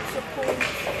 Jake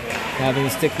having the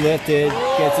stick lifted.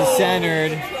 Gets it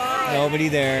centered. Nobody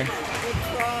there.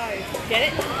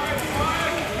 Get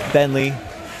it? Bentley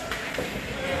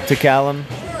to Callum.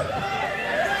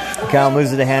 Callum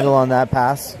loses the handle on that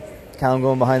pass. Callum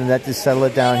going behind the net to settle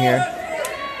it down here.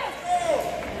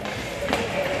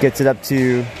 Gets it up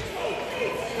to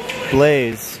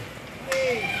Blaze.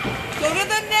 Go to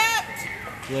the net!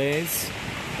 Blaze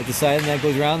at the side of the net,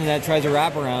 goes around the net, tries to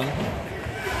wrap around.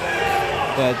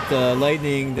 But the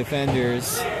Lightning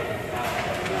defenders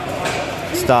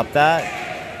stop that.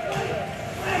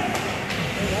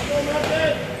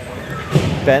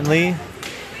 Bentley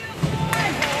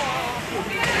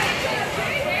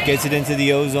gets it into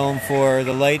the O zone for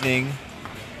the Lightning.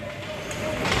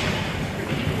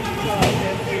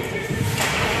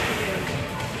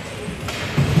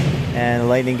 And the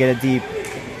Lightning get it deep.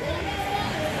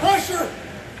 Pressure!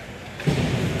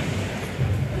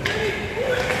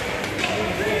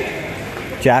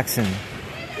 Jackson.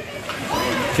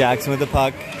 Jackson with the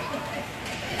puck.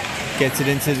 Gets it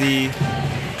into the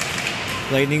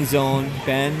Lightning zone.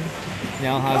 Ben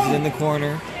now has it in the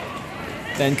corner.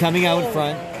 Ben coming out in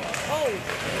front.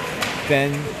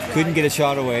 Ben couldn't get a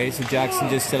shot away, so Jackson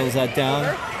just settles that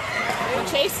down.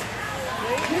 Chase.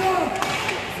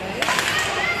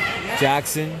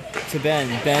 Jackson to Ben.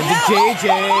 Ben to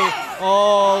JJ.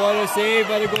 Oh, what a save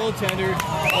by the goaltender.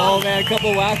 Oh man, a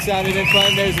couple whacks at it in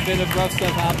front. There's a bit of rough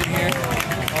stuff happening here.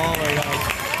 Oh my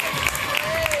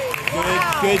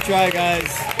gosh. Good try, guys.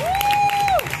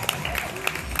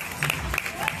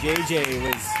 JJ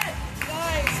was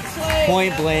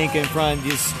point blank in front,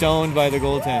 just stoned by the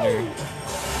goaltender.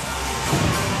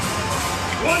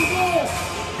 One goal!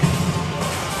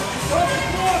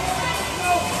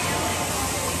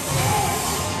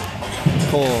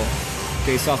 Cole.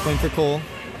 Face-off win for Cole.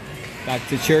 Back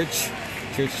to Church.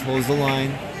 Church holds the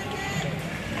line.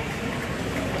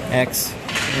 X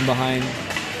in behind.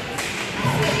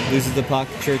 Loses the puck.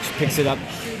 Church picks it up.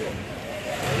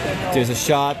 There's a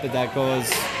shot, but that goes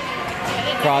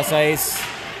cross ice.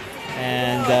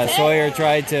 And Sawyer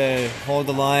tried to hold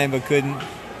the line, but couldn't.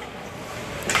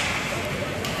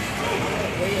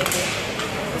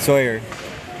 Sawyer.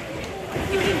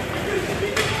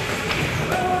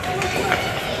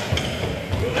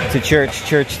 To Church.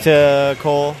 Church to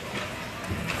Cole.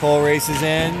 Cole races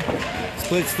in.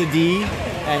 Splits the D.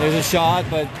 And there's a shot,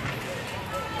 but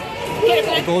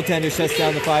the goaltender shuts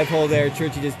down the 5-hole there.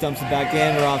 Churchy just dumps it back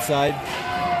in. We're offside.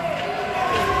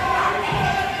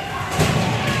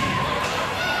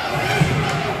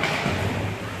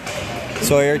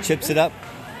 Sawyer chips it up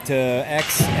to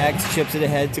X. X chips it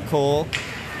ahead to Cole.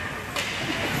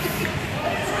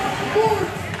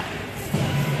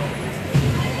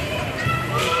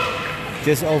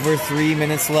 Just over 3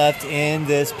 minutes left in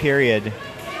this period.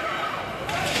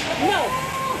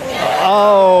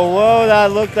 Oh, whoa,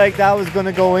 that looked like that was going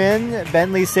to go in.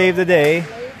 Bentley saved the day.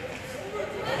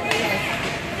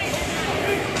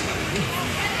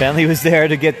 Bentley was there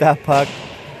to get that puck.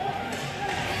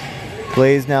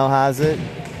 Blaze now has it.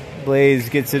 Blaze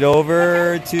gets it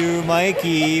over to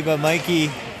Mikey, but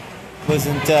Mikey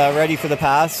wasn't ready for the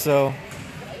pass, so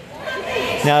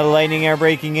now the Lightning are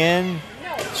breaking in.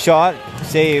 Shot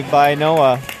saved by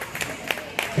Noah.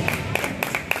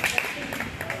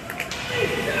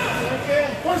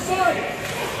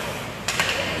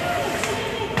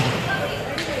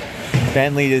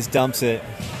 Bentley just dumps it.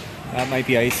 That might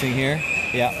be icing here.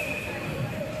 Yeah.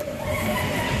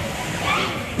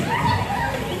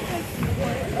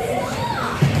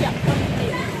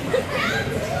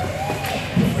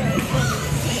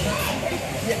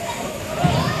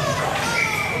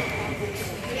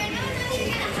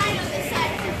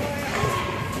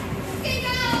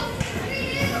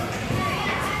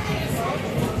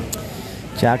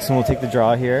 Jackson will take the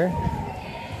draw here.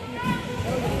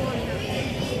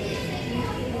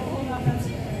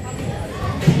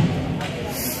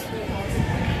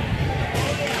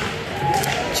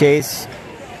 Chase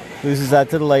loses that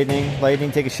to the Lightning.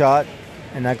 Lightning take a shot,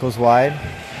 and that goes wide.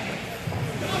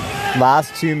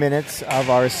 Last 2 minutes of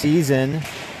our season,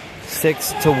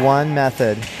 6-1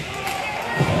 method.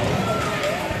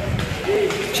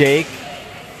 Jake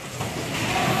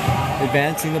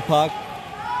advancing the puck.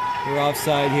 We're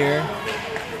offside here.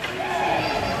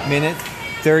 Minute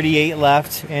 38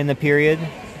 left in the period.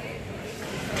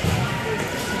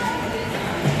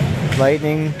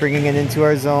 Lightning bringing it into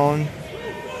our zone.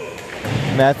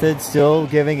 Method still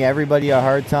giving everybody a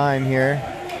hard time here.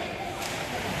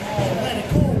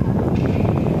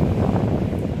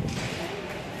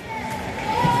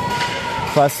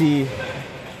 Fussy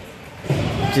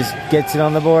just gets it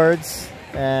on the boards,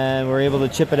 and we're able to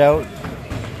chip it out.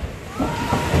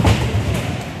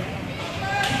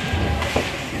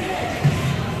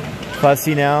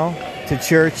 Fussy now to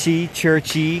Churchy.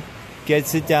 Churchy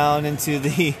gets it down into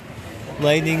the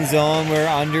Lightning zone. We're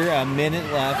under a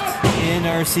minute left in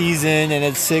our season, and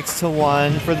it's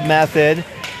 6-1 for the Method.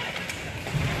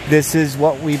 This is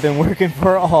what we've been working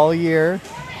for all year,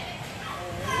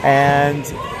 and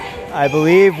I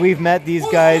believe we've met these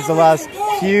guys the last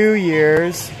few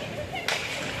years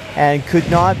and could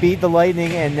not beat the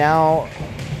Lightning, and now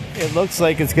it looks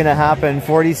like it's going to happen.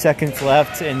 40 seconds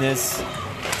left in this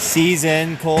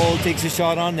season. Cole takes a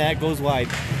shot on net, goes wide.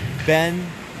 Ben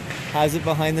has it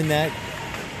behind the net.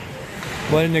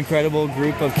 What an incredible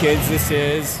group of kids this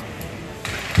is.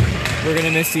 We're going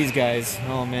to miss these guys.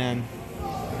 Oh, man.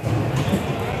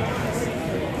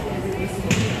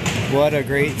 What a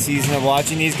great season of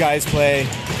watching these guys play.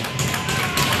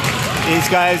 These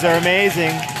guys are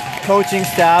amazing. Coaching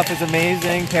staff is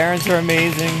amazing. Parents are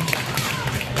amazing.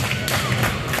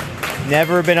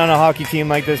 Never been on a hockey team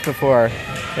like this before.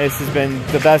 This has been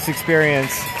the best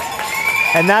experience.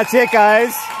 And that's it,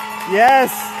 guys.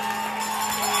 Yes.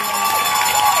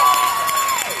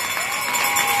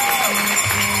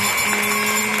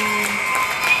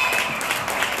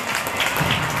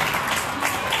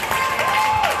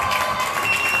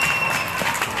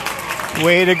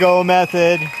 Way to go,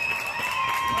 Method.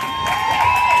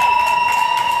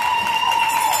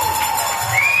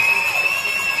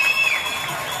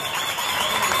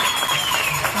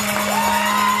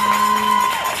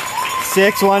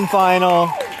 Six-one final.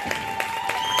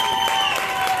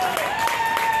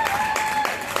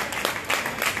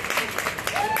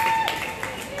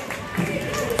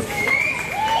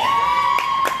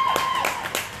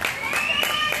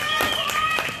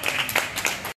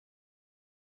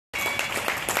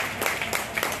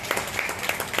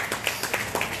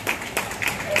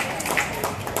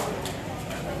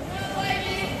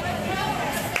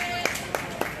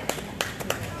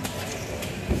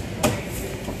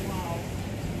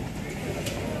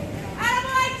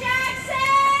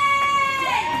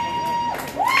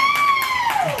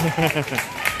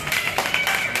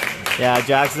 Yeah,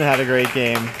 Jackson had a great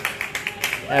game.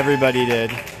 Everybody did.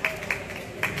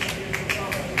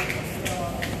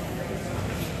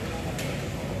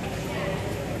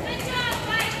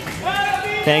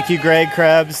 Thank you, Greg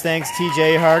Krebs. Thanks,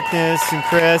 TJ Harkness and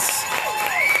Chris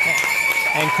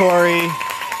and Corey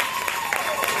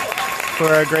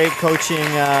for a great coaching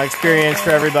experience for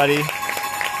everybody.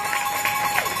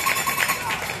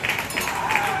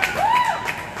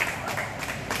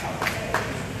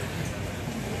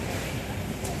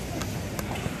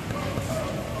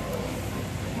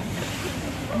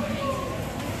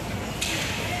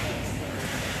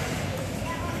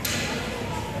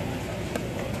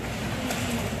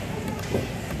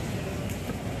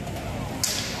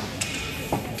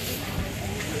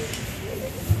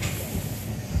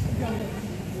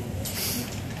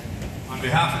 On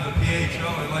behalf of the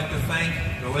PHL, I'd like to thank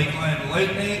the Lakeland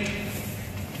Lightning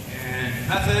and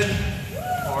Method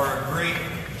for a great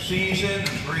season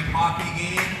and great hockey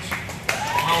games.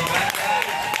 Well done, guys.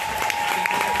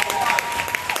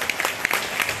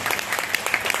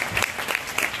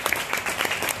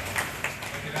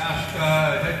 I could ask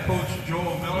head coach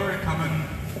Joel Miller to come and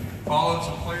call out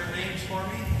some player names for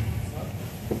me.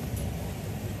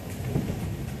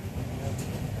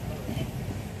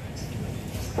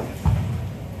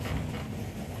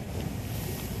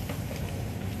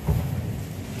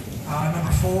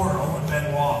 Number 4, Owen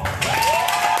Benoit.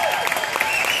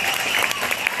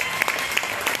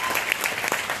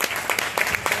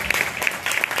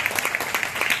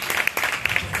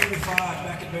 Number 35,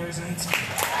 Beckett Berezanski.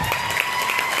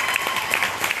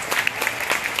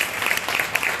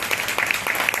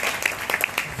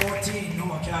 Number 14,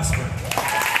 Noah Casper.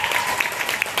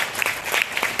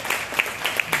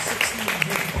 Number 16,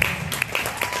 Hayden Payne.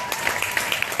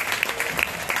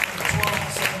 Number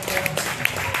 12, Sam Evans.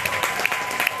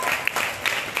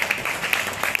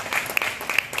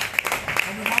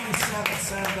 Number 97,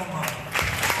 Sam Dunlop.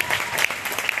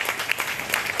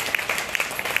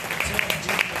 Number 10,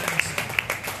 Jake Benson.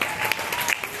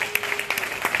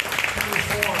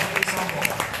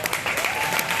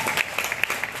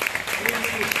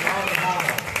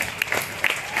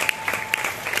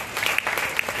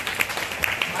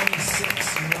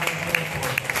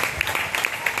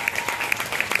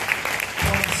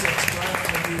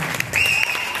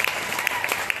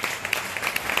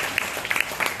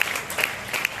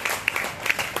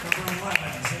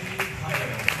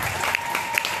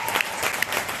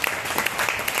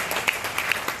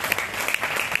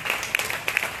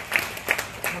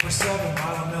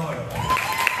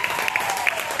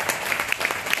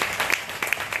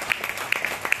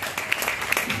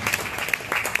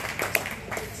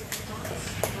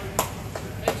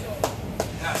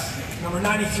 Number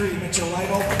 93, Mitchell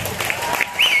Lytle. Number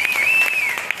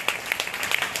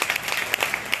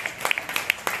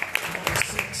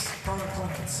 6, Carter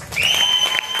Clemens.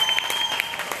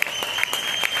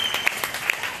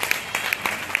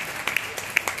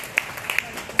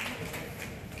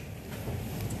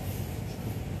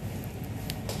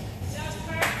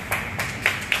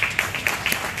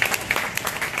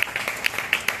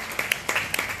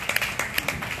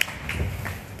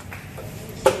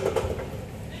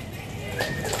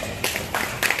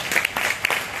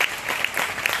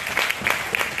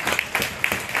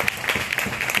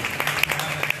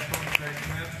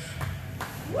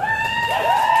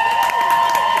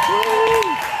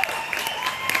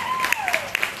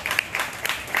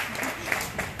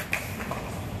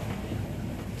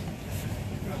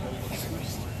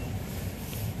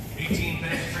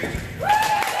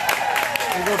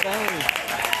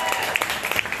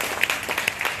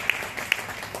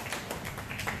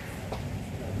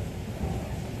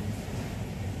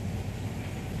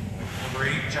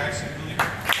 Jackson,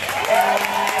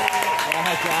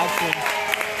 Jackson.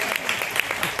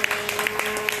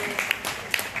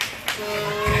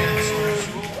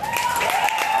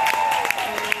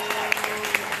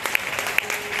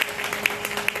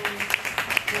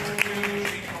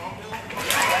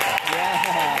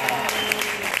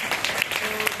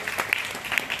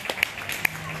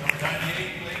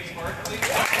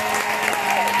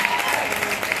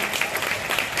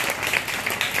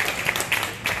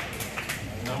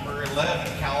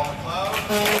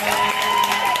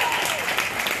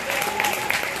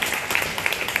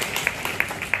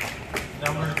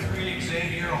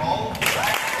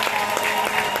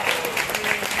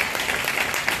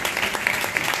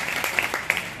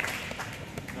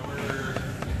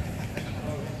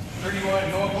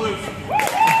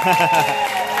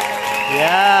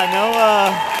 Yeah,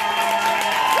 Noah.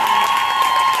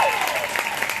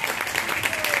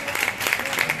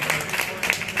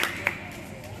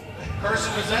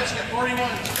 Carson Mazeczka, 41.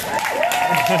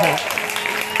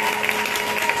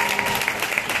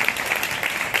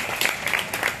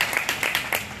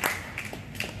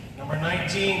 Number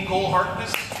 19, Cole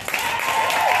Harkness.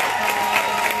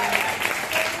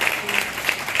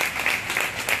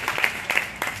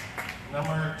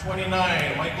 Number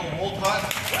 29, Michael Wolcott.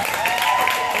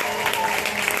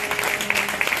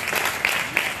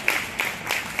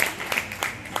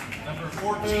 Number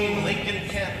 14, Lincoln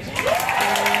Kent.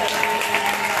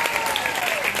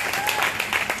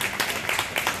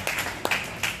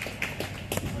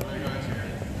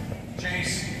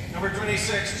 Chase, number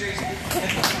 26, Chase.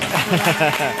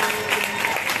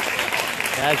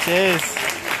 That's his.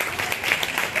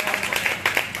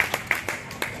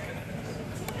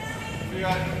 We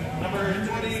got number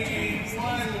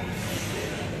 21,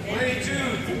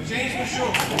 22, James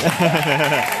Michaud.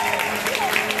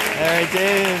 All right,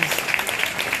 James.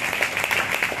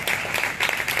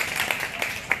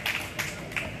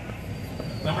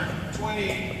 Number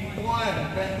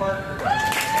 21, Ben Parker.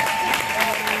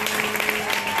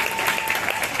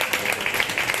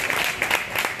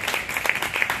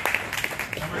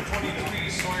 Number 23,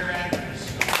 Sawyer Andrews.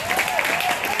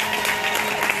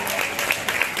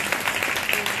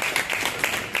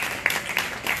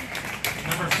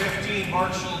 Number 15,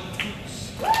 Marshall Coots.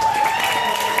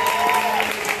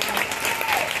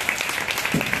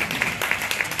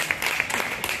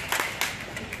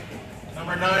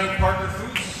 Number 9, Parker Foos.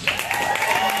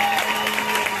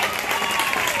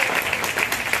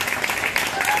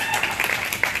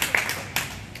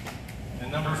 And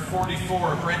number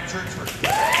 44, Brent Churchford.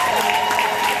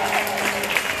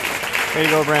 There you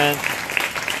go, Brent.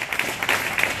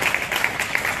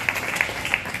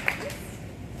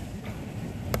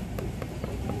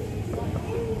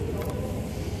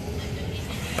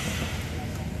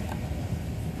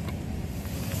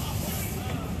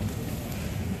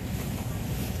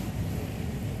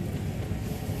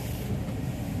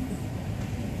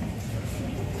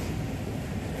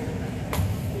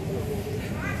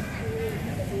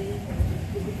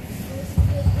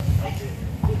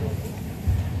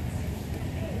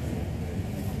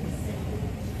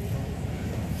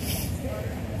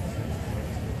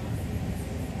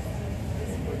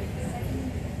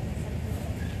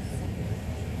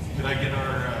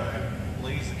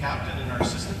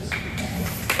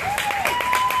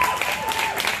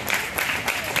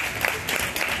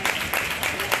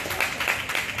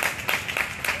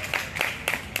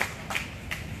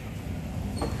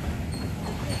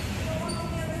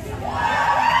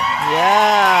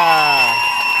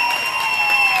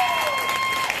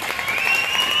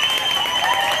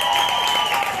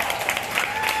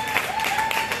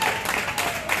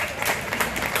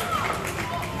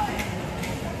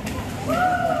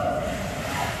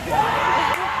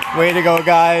 Way to go,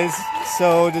 guys.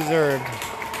 So deserved.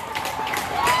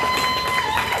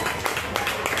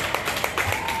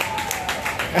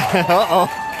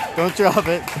 Uh-oh. Don't drop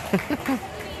it.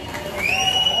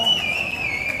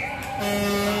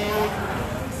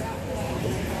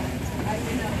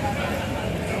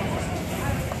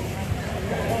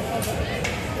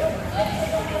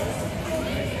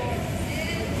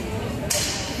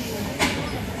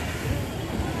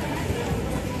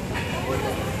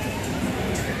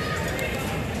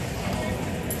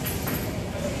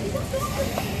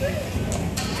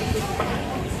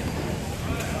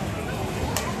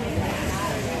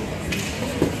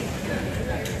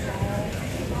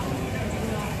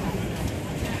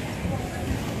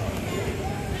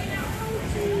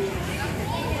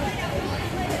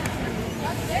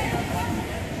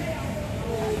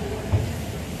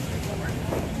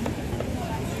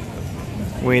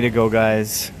 Way to go,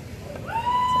 guys.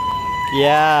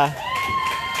 Yeah.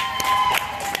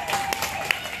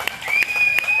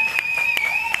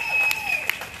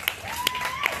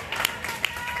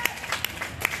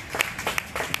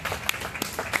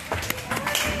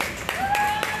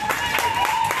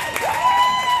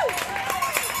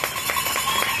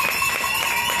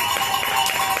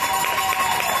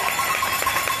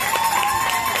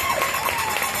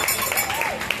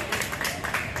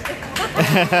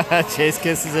 Chase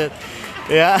kisses it.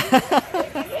 Yeah.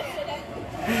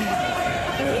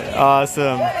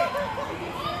 Awesome.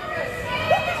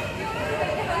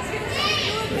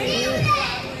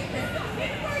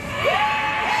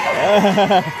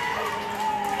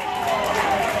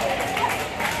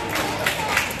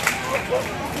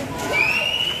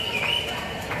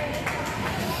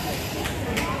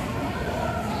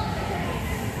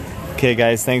 Okay,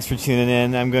 guys, thanks for tuning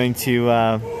in. I'm going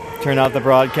to turn off the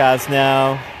broadcast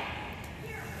now.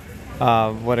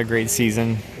 What a great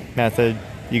season, Method.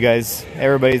 You guys,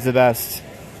 everybody's the best.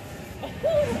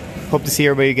 Hope to see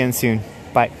everybody again soon.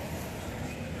 Bye.